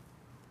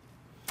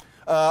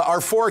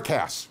 Our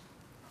forecasts.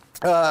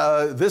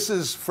 This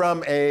is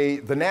from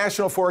the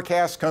national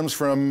forecast comes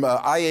from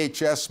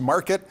IHS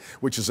Markit,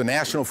 which is a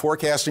national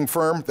forecasting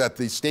firm that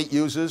the state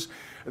uses.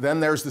 Then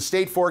there's the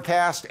state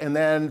forecast, and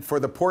then for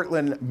the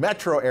Portland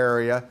metro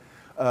area,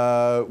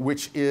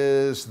 which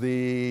is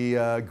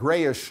the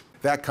grayish,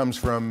 that comes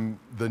from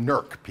the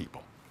NERC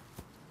people.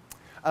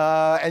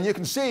 And you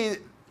can see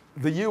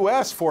the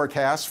US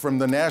forecast from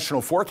the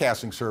National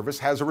Forecasting Service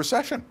has a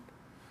recession,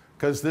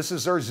 because this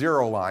is our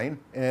zero line,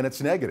 and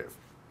it's negative.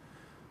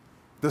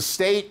 The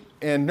state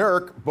and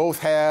NERC both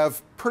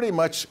have pretty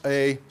much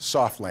a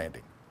soft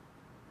landing.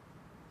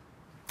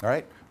 All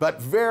right?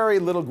 But very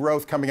little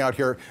growth coming out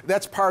here.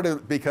 That's part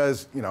of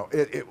because, you know,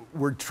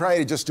 we're trying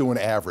to just do an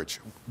average.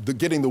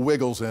 Getting the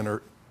wiggles in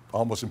are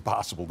almost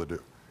impossible to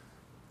do.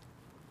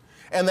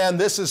 And then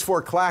this is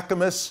for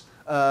Clackamas,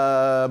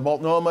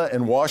 Multnomah,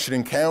 and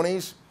Washington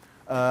counties.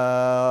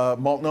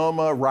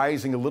 Multnomah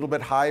rising a little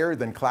bit higher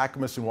than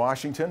Clackamas and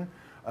Washington.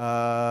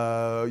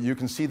 You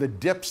can see the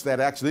dips that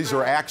actually, these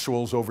are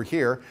actuals over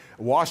here.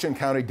 Washington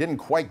County didn't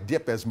quite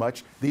dip as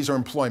much. These are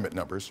employment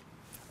numbers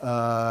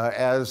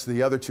as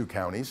the other two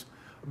counties.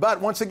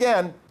 But once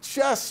again,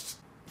 just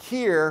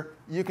here,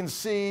 you can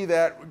see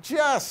that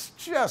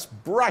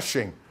just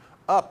brushing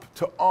up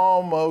to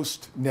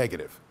almost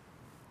negative.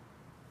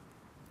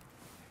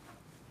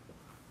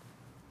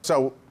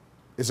 So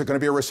is it going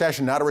to be a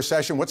recession, not a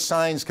recession? What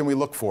signs can we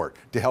look for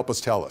to help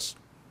us tell us?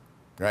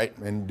 Right?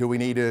 And do we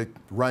need to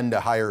run to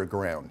higher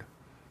ground?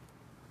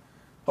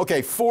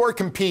 Okay, 4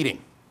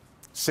 competing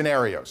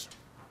scenarios.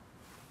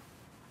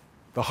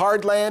 The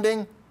hard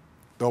landing,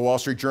 the Wall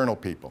Street Journal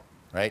people,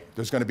 right?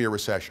 There's going to be a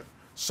recession.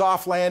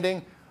 Soft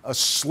landing, a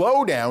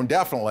slowdown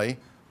definitely,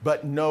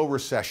 but no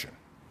recession.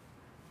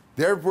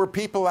 There were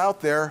people out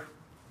there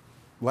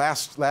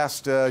last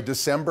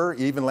December,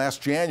 even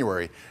last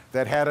January,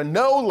 that had a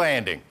no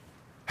landing.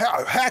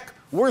 Heck,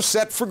 we're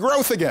set for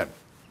growth again,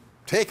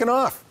 taking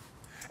off.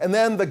 And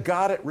then the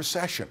got it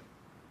recession.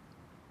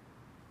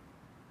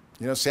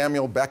 You know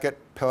Samuel Beckett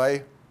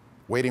play,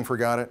 Waiting for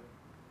Got It?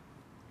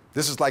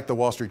 This is like the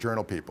Wall Street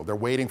Journal people. They're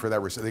waiting for that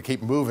recession. They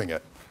keep moving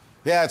it.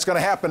 Yeah, it's going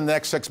to happen in the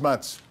next 6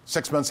 months.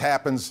 6 months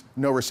happens,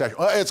 no recession.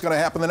 Oh, it's going to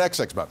happen the next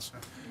 6 months.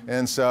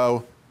 And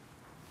so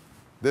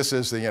this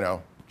is the, you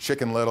know,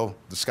 Chicken Little,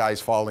 the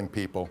sky's falling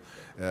people.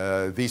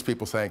 These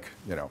people think,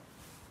 you know,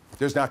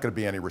 there's not going to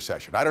be any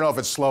recession. I don't know if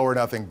it's slow or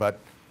nothing,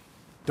 but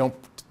don't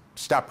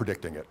stop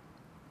predicting it.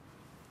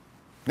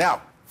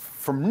 Now,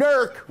 from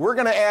NERC, we're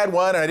going to add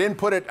one, and I didn't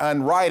put it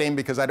on writing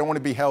because I don't want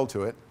to be held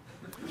to it.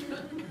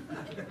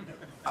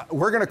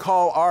 We're going to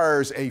call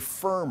ours a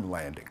firm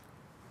landing.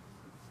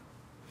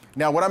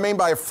 Now, what I mean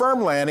by a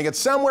firm landing, it's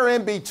somewhere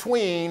in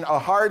between a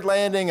hard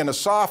landing and a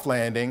soft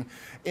landing,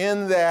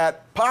 in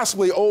that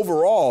possibly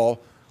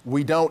overall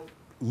we don't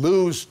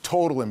lose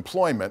total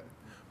employment,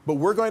 but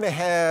we're going to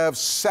have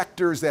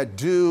sectors that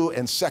do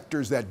and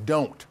sectors that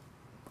don't.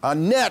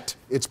 On net,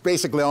 it's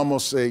basically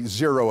almost a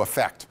zero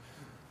effect.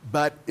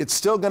 But it's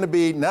still going to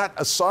be not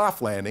a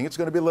soft landing, it's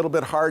going to be a little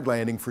bit hard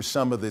landing for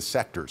some of the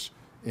sectors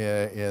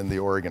in the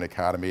Oregon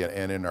economy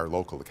and in our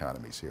local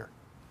economies here.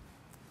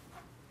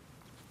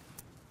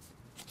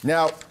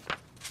 Now,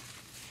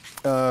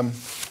 and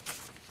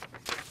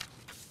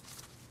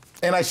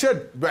I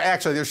should,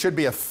 actually there should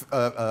be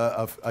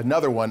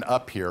another one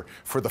up here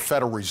for the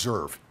Federal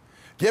Reserve.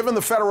 Given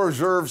the Federal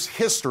Reserve's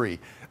history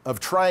of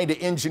trying to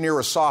engineer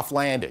a soft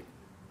landing,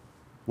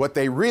 what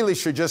they really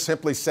should just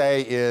simply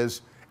say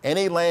is,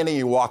 any landing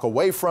you walk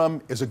away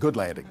from is a good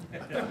landing.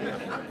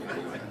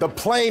 The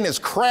plane has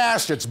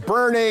crashed, it's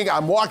burning,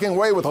 I'm walking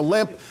away with a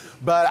limp,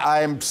 but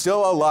I'm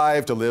still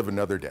alive to live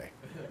another day.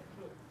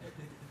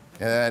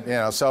 And, you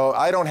know, so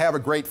I don't have a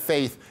great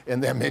faith in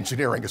them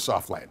engineering a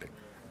soft landing.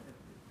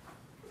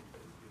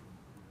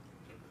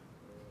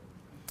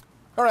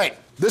 All right,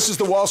 this is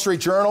the Wall Street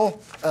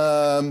Journal.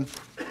 And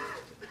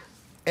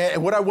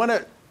what I want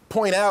to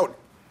point out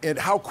is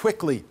how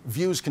quickly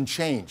views can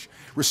change.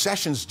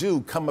 Recessions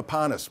do come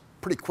upon us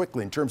pretty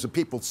quickly in terms of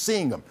people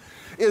seeing them.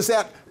 Is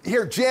that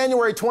here,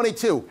 January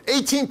 22,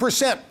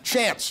 18%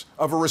 chance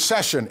of a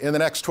recession in the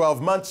next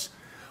 12 months.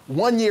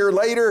 1 year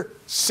later,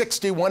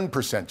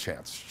 61%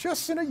 chance.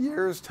 Just in a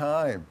year's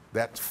time,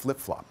 that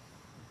flip-flop.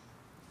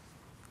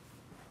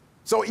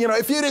 So, you know,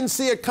 if you didn't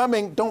see it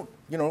coming, don't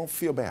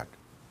feel bad.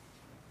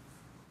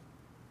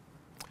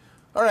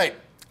 All right,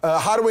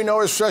 how do we know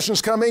a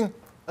recession's coming?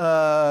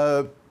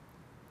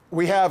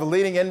 We have a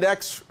leading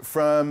index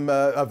from,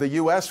 of the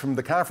US from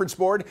the Conference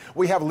Board.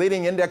 We have a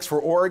leading index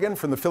for Oregon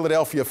from the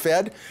Philadelphia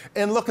Fed.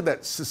 And look at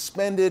that,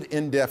 suspended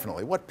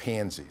indefinitely. What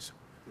pansies.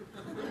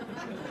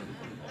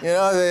 You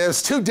know,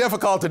 it's too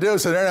difficult to do,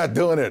 so they're not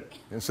doing it.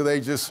 And so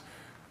they just,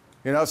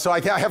 you know, so I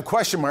have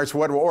question marks for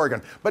what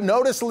Oregon. But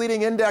notice the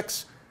leading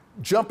index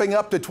jumping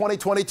up to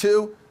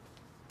 2022.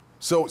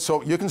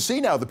 So you can see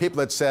now the people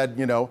that said,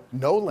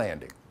 no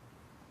landing,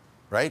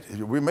 right?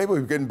 Maybe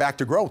we're getting back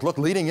to growth. Look,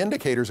 leading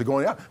indicators are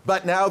going up.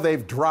 But now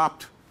they've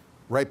dropped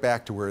right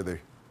back to where they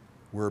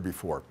were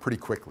before pretty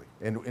quickly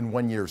in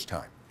 1 year's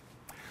time.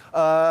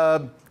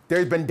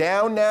 They've been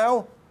down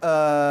now.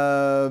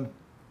 The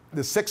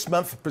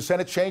 6-month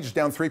percentage change is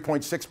down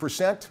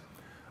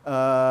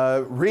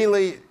 3.6%.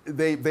 Really,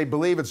 they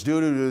believe it's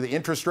due to the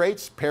interest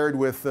rates paired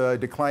with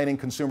declining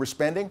consumer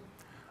spending.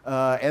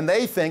 And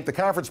they think, the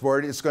Conference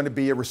Board, it's going to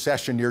be a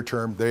recession near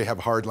term. They have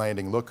a hard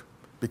landing look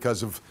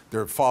because of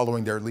they're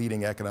following their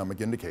leading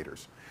economic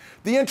indicators.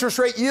 The interest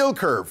rate yield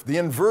curve, the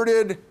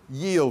inverted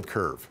yield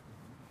curve,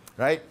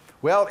 right?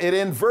 Well, it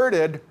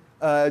inverted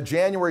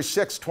January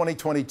 6,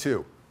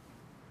 2022.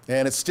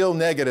 And it's still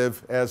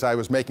negative as I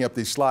was making up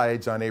these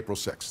slides on April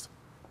 6th.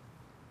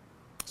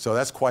 So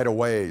that's quite a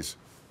ways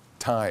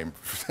time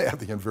to have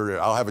the inverted.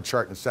 I'll have a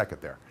chart in a second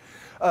there.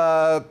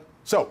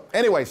 So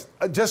anyways,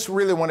 I just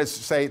really wanted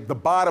to say the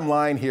bottom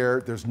line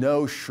here, there's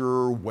no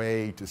sure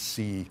way to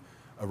see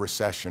a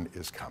recession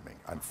is coming,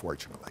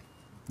 unfortunately.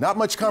 Not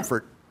much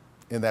comfort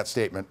in that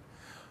statement.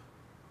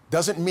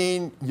 Doesn't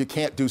mean you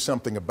can't do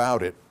something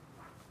about it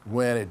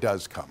when it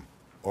does come,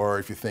 or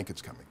if you think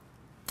it's coming.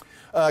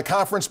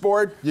 Conference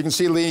Board, you can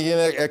see leading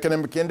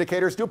economic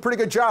indicators do a pretty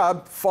good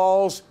job.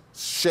 Falls,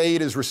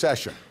 shade is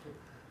recession.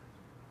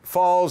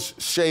 Falls,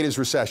 shade is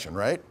recession,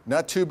 right?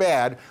 Not too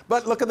bad.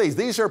 But look at these.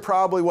 These are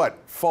probably what?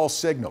 False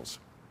signals,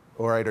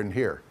 all right, in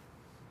here.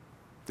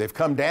 They've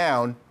come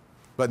down,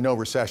 but no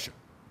recession.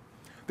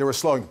 They were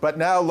slowing. But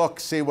now look,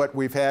 see what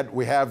we've had.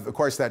 We have, of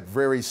course, that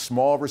very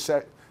small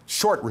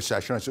short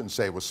recession. I shouldn't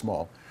say it was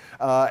small.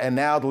 And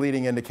now the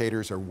leading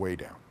indicators are way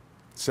down.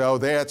 So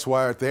that's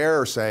why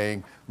they're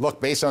saying,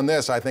 look, based on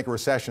this, I think a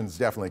recession is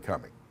definitely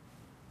coming.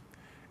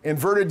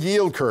 Inverted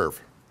yield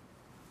curve.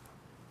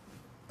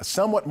 A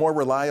somewhat more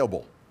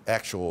reliable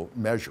actual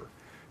measure.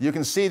 You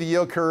can see the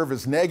yield curve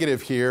is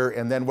negative here,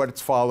 and then what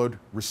it's followed,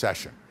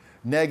 recession.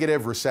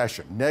 Negative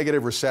recession,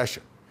 negative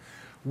recession.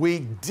 We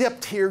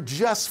dipped here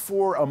just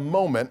for a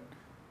moment,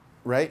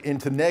 right,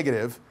 into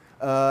negative,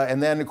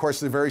 and then, of course,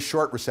 the very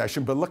short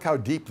recession, but look how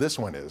deep this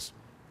one is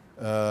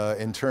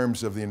in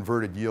terms of the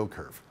inverted yield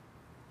curve.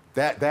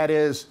 That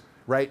is,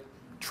 right,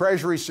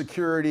 Treasury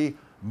security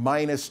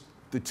minus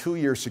the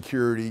 2-year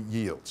security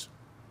yields.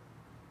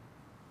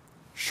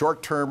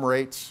 Short-term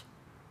rates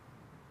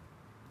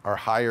are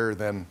higher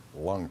than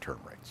long-term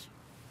rates.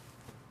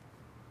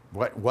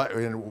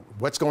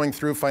 What's going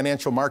through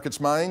financial markets'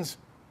 minds?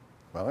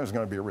 Well, there's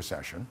going to be a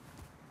recession.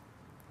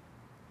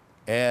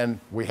 And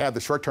we have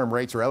the short-term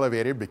rates are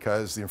elevated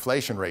because the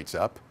inflation rate's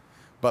up.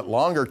 But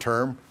longer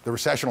term, the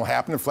recession will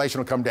happen, inflation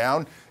will come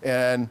down,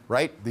 and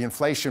right, the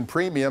inflation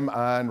premium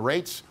on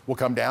rates will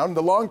come down,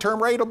 the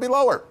long-term rate will be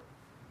lower.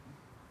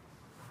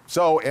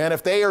 So, and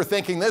if they are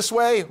thinking this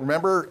way,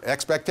 remember,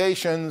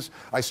 expectations,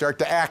 I start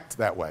to act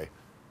that way.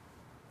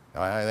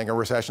 I think a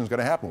recession is going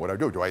to happen. What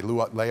do? Do I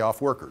lay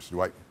off workers?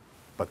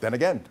 But then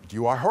again, do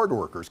you hard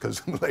workers?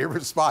 Because labor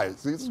is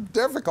spies. It's a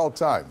difficult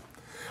time.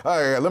 All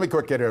right, let me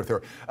quick get it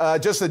through.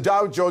 Just the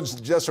Dow Jones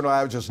Industrial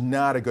Average is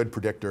not a good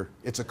predictor.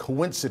 It's a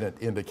coincident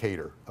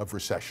indicator of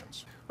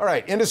recessions. All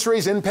right,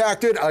 industries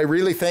impacted. I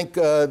really think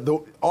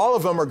all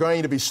of them are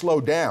going to be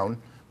slowed down,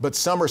 but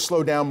some are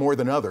slowed down more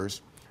than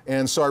others.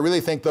 And so I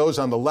really think those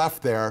on the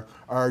left there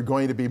are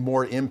going to be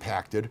more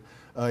impacted.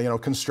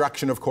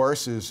 Construction, of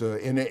course, is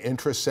an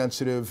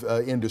interest-sensitive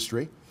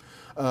industry.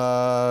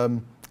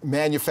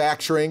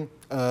 Manufacturing,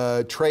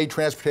 trade,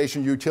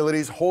 transportation,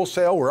 utilities,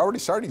 wholesale. We're already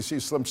starting to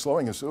see some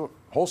slowing in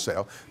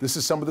wholesale. This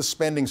is some of the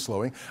spending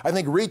slowing. I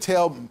think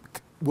retail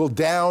will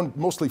down,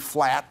 mostly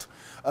flat.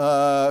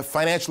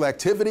 Financial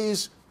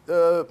activities,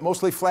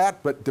 mostly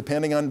flat, but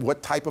depending on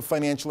what type of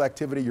financial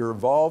activity you're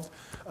involved.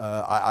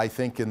 I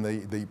think in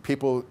the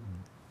people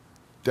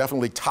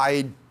definitely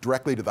tied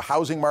directly to the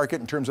housing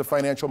market in terms of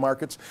financial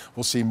markets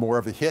will see more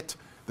of a hit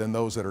than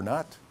those that are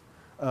not.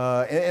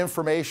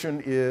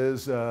 Information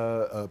is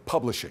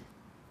publishing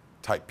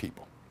type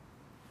people.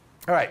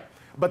 All right,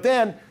 but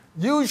then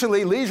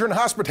usually leisure and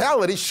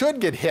hospitality should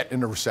get hit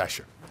in a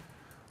recession.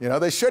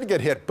 They should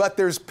get hit, but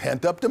there's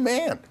pent-up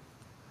demand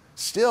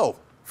still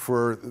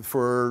for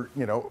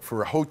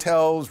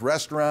hotels,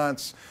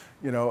 restaurants,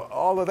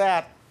 all of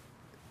that.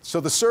 So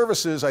the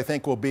services, I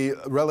think, will be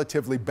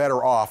relatively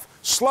better off,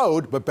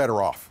 slowed, but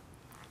better off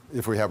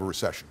if we have a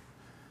recession.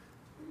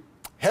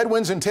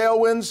 Headwinds and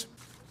tailwinds.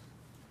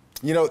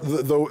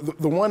 The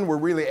one we're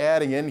really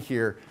adding in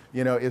here,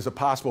 is a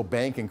possible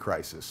banking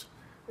crisis.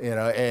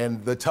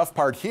 And the tough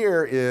part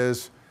here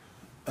is,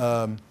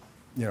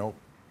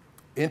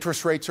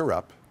 interest rates are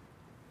up.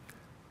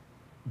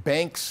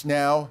 Banks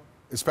now,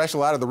 especially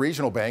a lot of the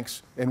regional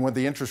banks, and when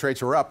the interest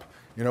rates are up,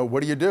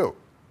 what do?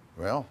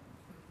 Well,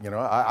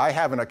 I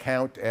have an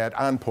account at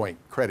On Point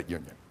Credit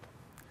Union,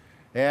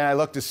 and I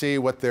look to see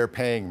what they're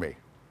paying me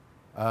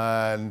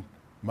on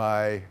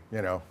my,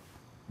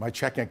 my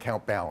checking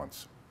account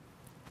balance.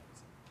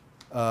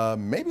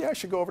 Maybe I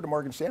should go over to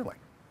Morgan Stanley.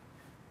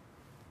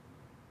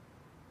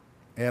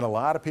 And a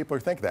lot of people are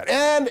thinking that.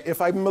 And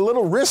if I'm a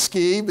little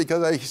risky,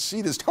 because I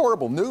see this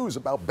horrible news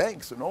about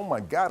banks, and oh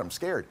my God, I'm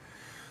scared.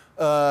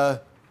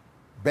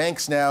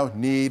 Banks now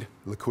need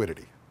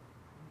liquidity.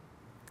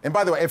 And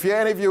by the way, if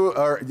any of you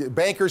are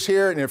bankers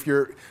here, and if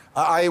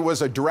I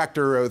was a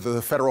director of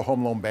the Federal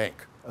Home Loan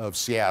Bank of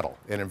Seattle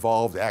and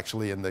involved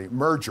actually in the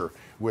merger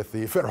with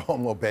the Federal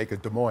Home Loan Bank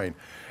of Des Moines.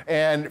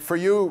 And for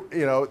you,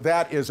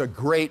 that is a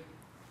great,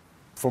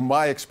 from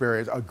my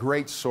experience, a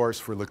great source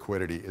for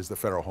liquidity is the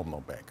Federal Home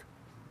Loan Bank.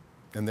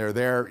 And they're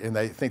there, and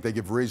they think they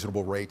give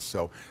reasonable rates.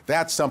 So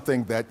that's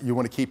something that you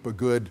want to keep a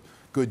good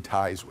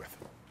ties with.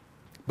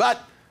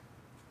 But,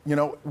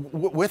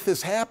 with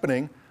this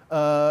happening,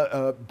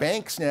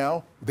 banks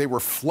now, they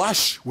were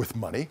flush with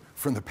money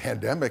from the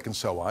pandemic and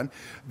so on.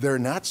 They're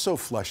not so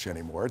flush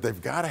anymore.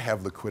 They've got to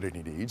have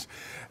liquidity needs.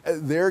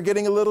 They're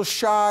getting a little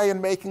shy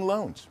in making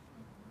loans.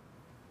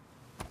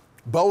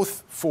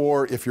 Both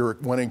for if you're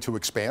wanting to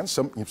expand,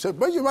 you said,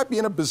 well, you might be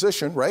in a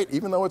position, right?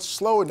 Even though it's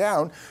slowing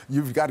down,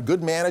 you've got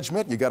good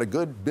management, you've got a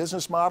good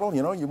business model,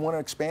 you want to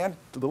expand,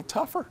 it's a little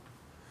tougher.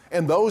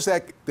 And those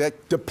that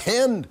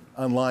depend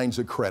on lines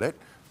of credit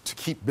to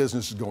keep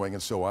businesses going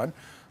and so on,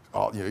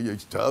 you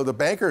tell the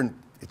banker,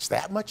 it's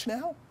that much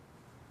now?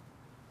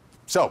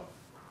 So,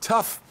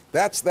 tough.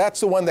 That's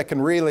the one that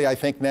can really, I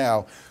think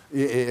now,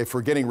 if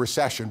we're getting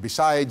recession,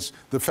 besides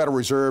the Federal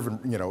Reserve,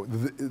 and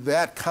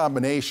that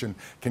combination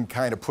can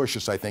kind of push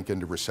us, I think,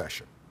 into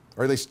recession,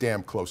 or at least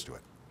damn close to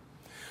it.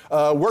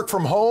 Work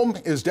from home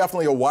is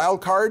definitely a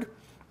wild card.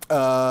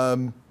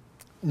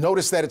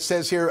 Notice that it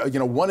says here,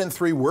 1 in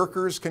 3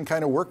 workers can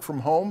kind of work from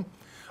home.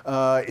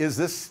 Is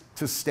this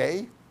to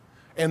stay?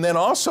 And then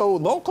also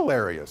local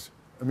areas.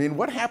 I mean,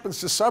 what happens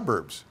to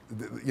suburbs?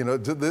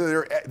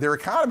 Their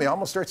economy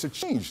almost starts to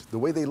change the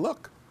way they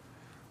look,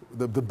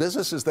 the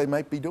businesses they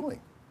might be doing.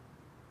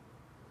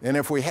 And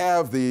if we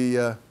have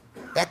the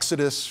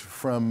exodus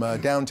from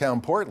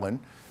downtown Portland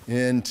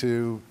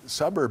into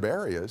suburb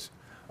areas,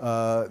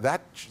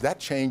 that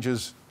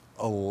changes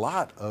a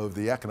lot of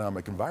the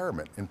economic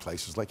environment in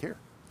places like here.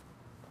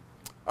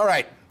 All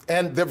right,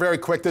 and they're very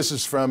quick. This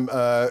is from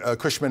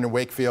Cushman and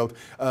Wakefield,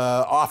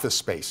 office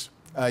space.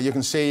 You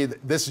can see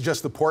this is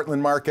just the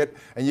Portland market,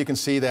 and you can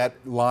see that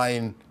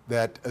line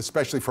that,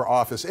 especially for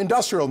office,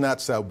 industrial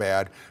not so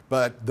bad,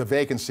 but the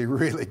vacancy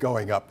really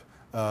going up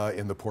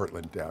in the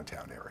Portland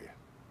downtown area.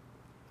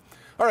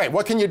 All right,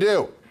 what can you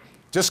do?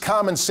 Just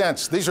common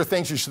sense. These are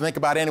things you should think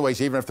about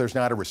anyways, even if there's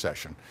not a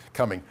recession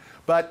coming.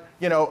 But,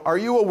 are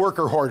you a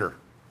worker hoarder?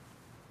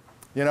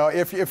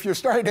 If you're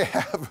starting to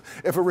have,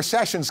 if a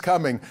recession's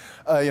coming,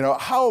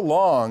 how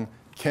long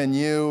can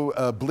you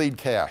bleed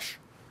cash?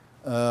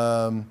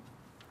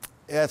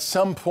 At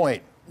some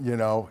point,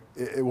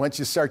 once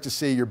you start to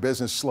see your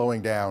business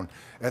slowing down,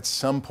 at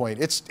some point,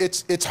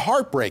 it's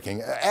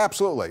heartbreaking,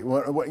 absolutely.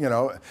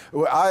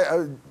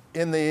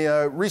 In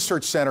the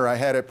research center I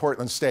had at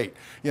Portland State,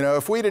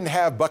 if we didn't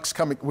have bucks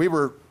coming, we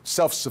were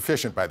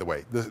self-sufficient, by the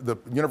way. The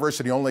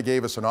university only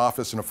gave us an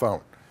office and a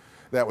phone.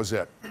 That was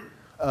it.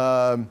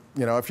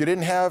 If you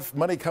didn't have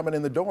money coming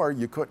in the door,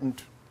 you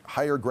couldn't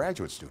hire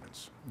graduate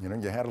students. You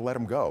had to let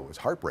them go. It was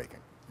heartbreaking.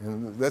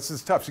 And this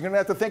is tough. So you're going to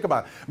have to think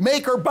about it.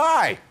 Make or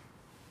buy?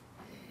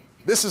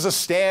 This is a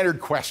standard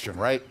question,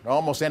 right?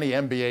 Almost any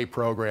MBA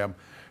program.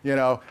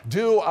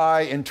 Do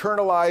I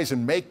internalize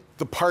and make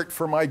the part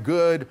for my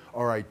good,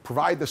 or I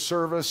provide the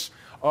service,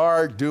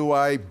 or do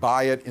I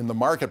buy it in the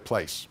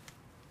marketplace,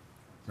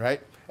 right?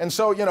 And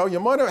so, you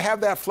want to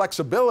have that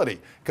flexibility,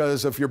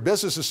 because if your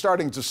business is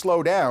starting to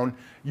slow down,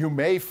 you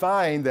may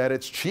find that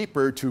it's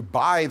cheaper to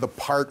buy the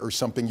part or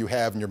something you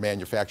have in your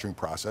manufacturing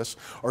process,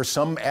 or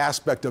some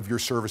aspect of your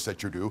service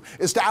that you do,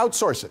 is to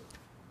outsource it.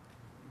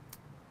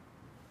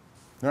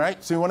 All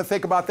right, so you want to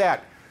think about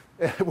that.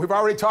 We've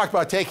already talked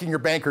about taking your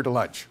banker to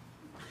lunch,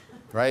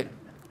 right?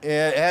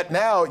 And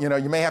now,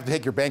 you may have to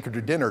take your banker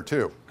to dinner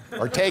too,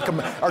 or take him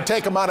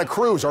on a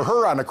cruise, or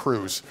her on a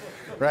cruise,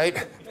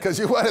 right? Because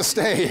you want to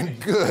stay in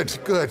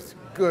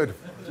good.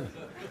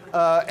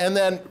 And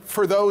then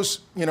for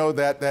those,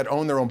 that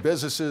own their own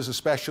businesses,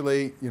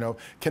 especially,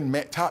 can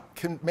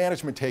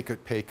management take a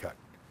pay cut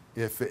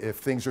if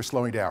things are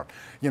slowing down?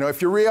 If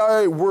you're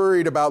really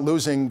worried about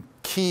losing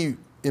key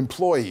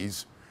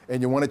employees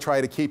and you want to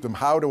try to keep them,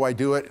 how do I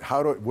do it?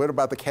 What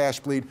about the cash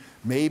bleed?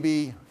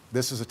 Maybe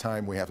this is a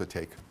time we have to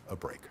take a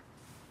break.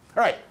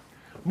 All right,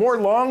 more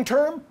long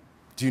term,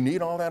 do you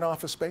need all that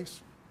office space?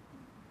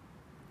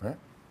 Right?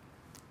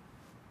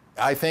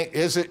 I think,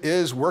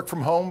 is work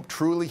from home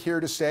truly here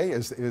to stay?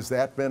 Has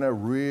that been a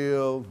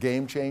real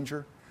game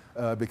changer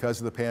because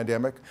of the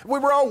pandemic? We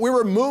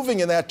were moving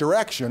in that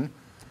direction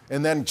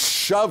and then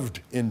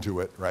shoved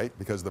into it, right,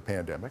 because of the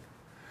pandemic.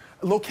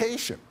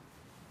 Location.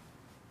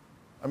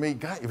 I mean,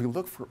 God, if you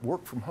look for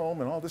work from home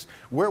and all this,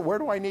 where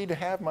do I need to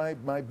have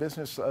my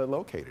business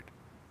located?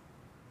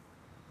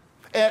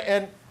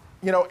 And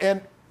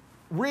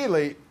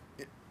really,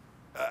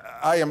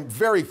 I am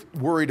very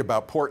worried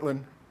about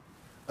Portland.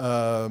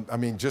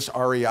 Just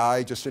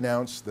REI just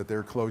announced that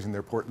they're closing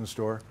their Portland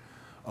store.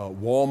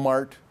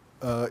 Walmart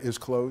is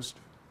closed.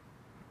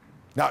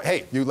 Now,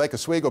 hey, you Lake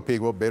Oswego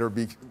people better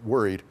be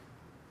worried.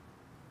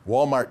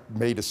 Walmart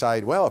may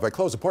decide, well, if I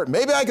close the port,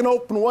 maybe I can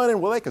open one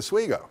in Lake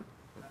Oswego.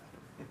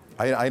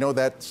 I know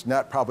that's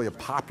not probably a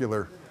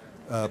popular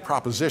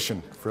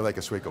proposition for Lake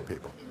Oswego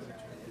people.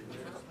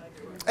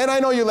 And I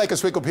know you Lake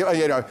Oswego people,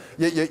 you know,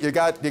 you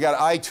got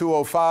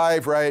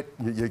I-205, right?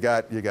 You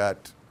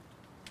got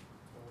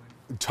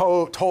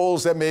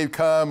tolls that may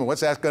come, and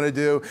what's that going to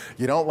do?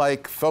 You don't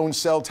like phone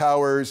cell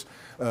towers,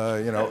 you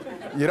know,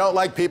 you don't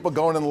like people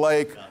going in the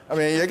lake. I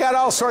mean, you got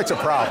all sorts of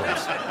problems.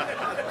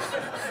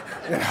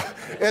 You know,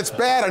 it's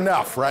bad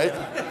enough, right,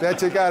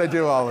 that you got to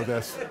do all of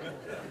this.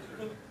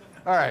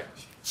 All right,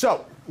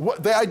 so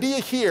the idea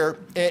here,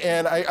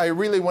 and I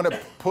really want to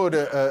put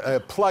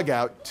a plug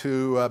out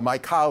to my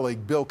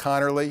colleague, Bill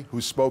Connerly,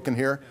 who's spoken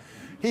here.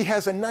 He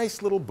has a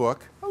nice little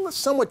book,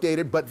 somewhat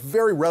dated, but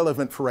very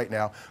relevant for right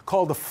now,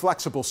 called The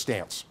Flexible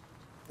Stance.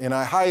 And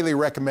I highly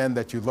recommend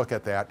that you look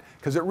at that,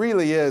 because it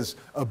really is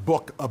a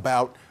book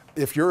about,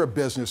 if you're a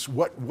business,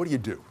 what do you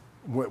do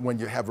when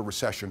you have a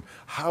recession?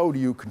 How do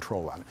you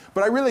control on it?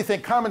 But I really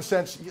think common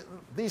sense,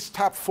 these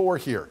top 4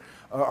 here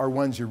are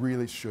ones you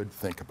really should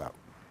think about.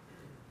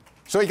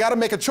 So you got to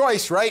make a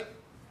choice, right?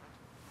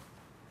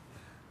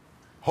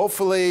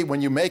 Hopefully,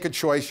 when you make a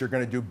choice, you're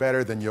going to do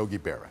better than Yogi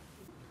Berra.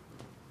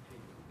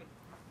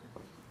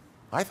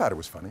 I thought it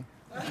was funny.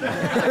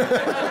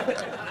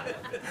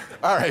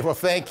 All right, well,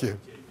 thank you.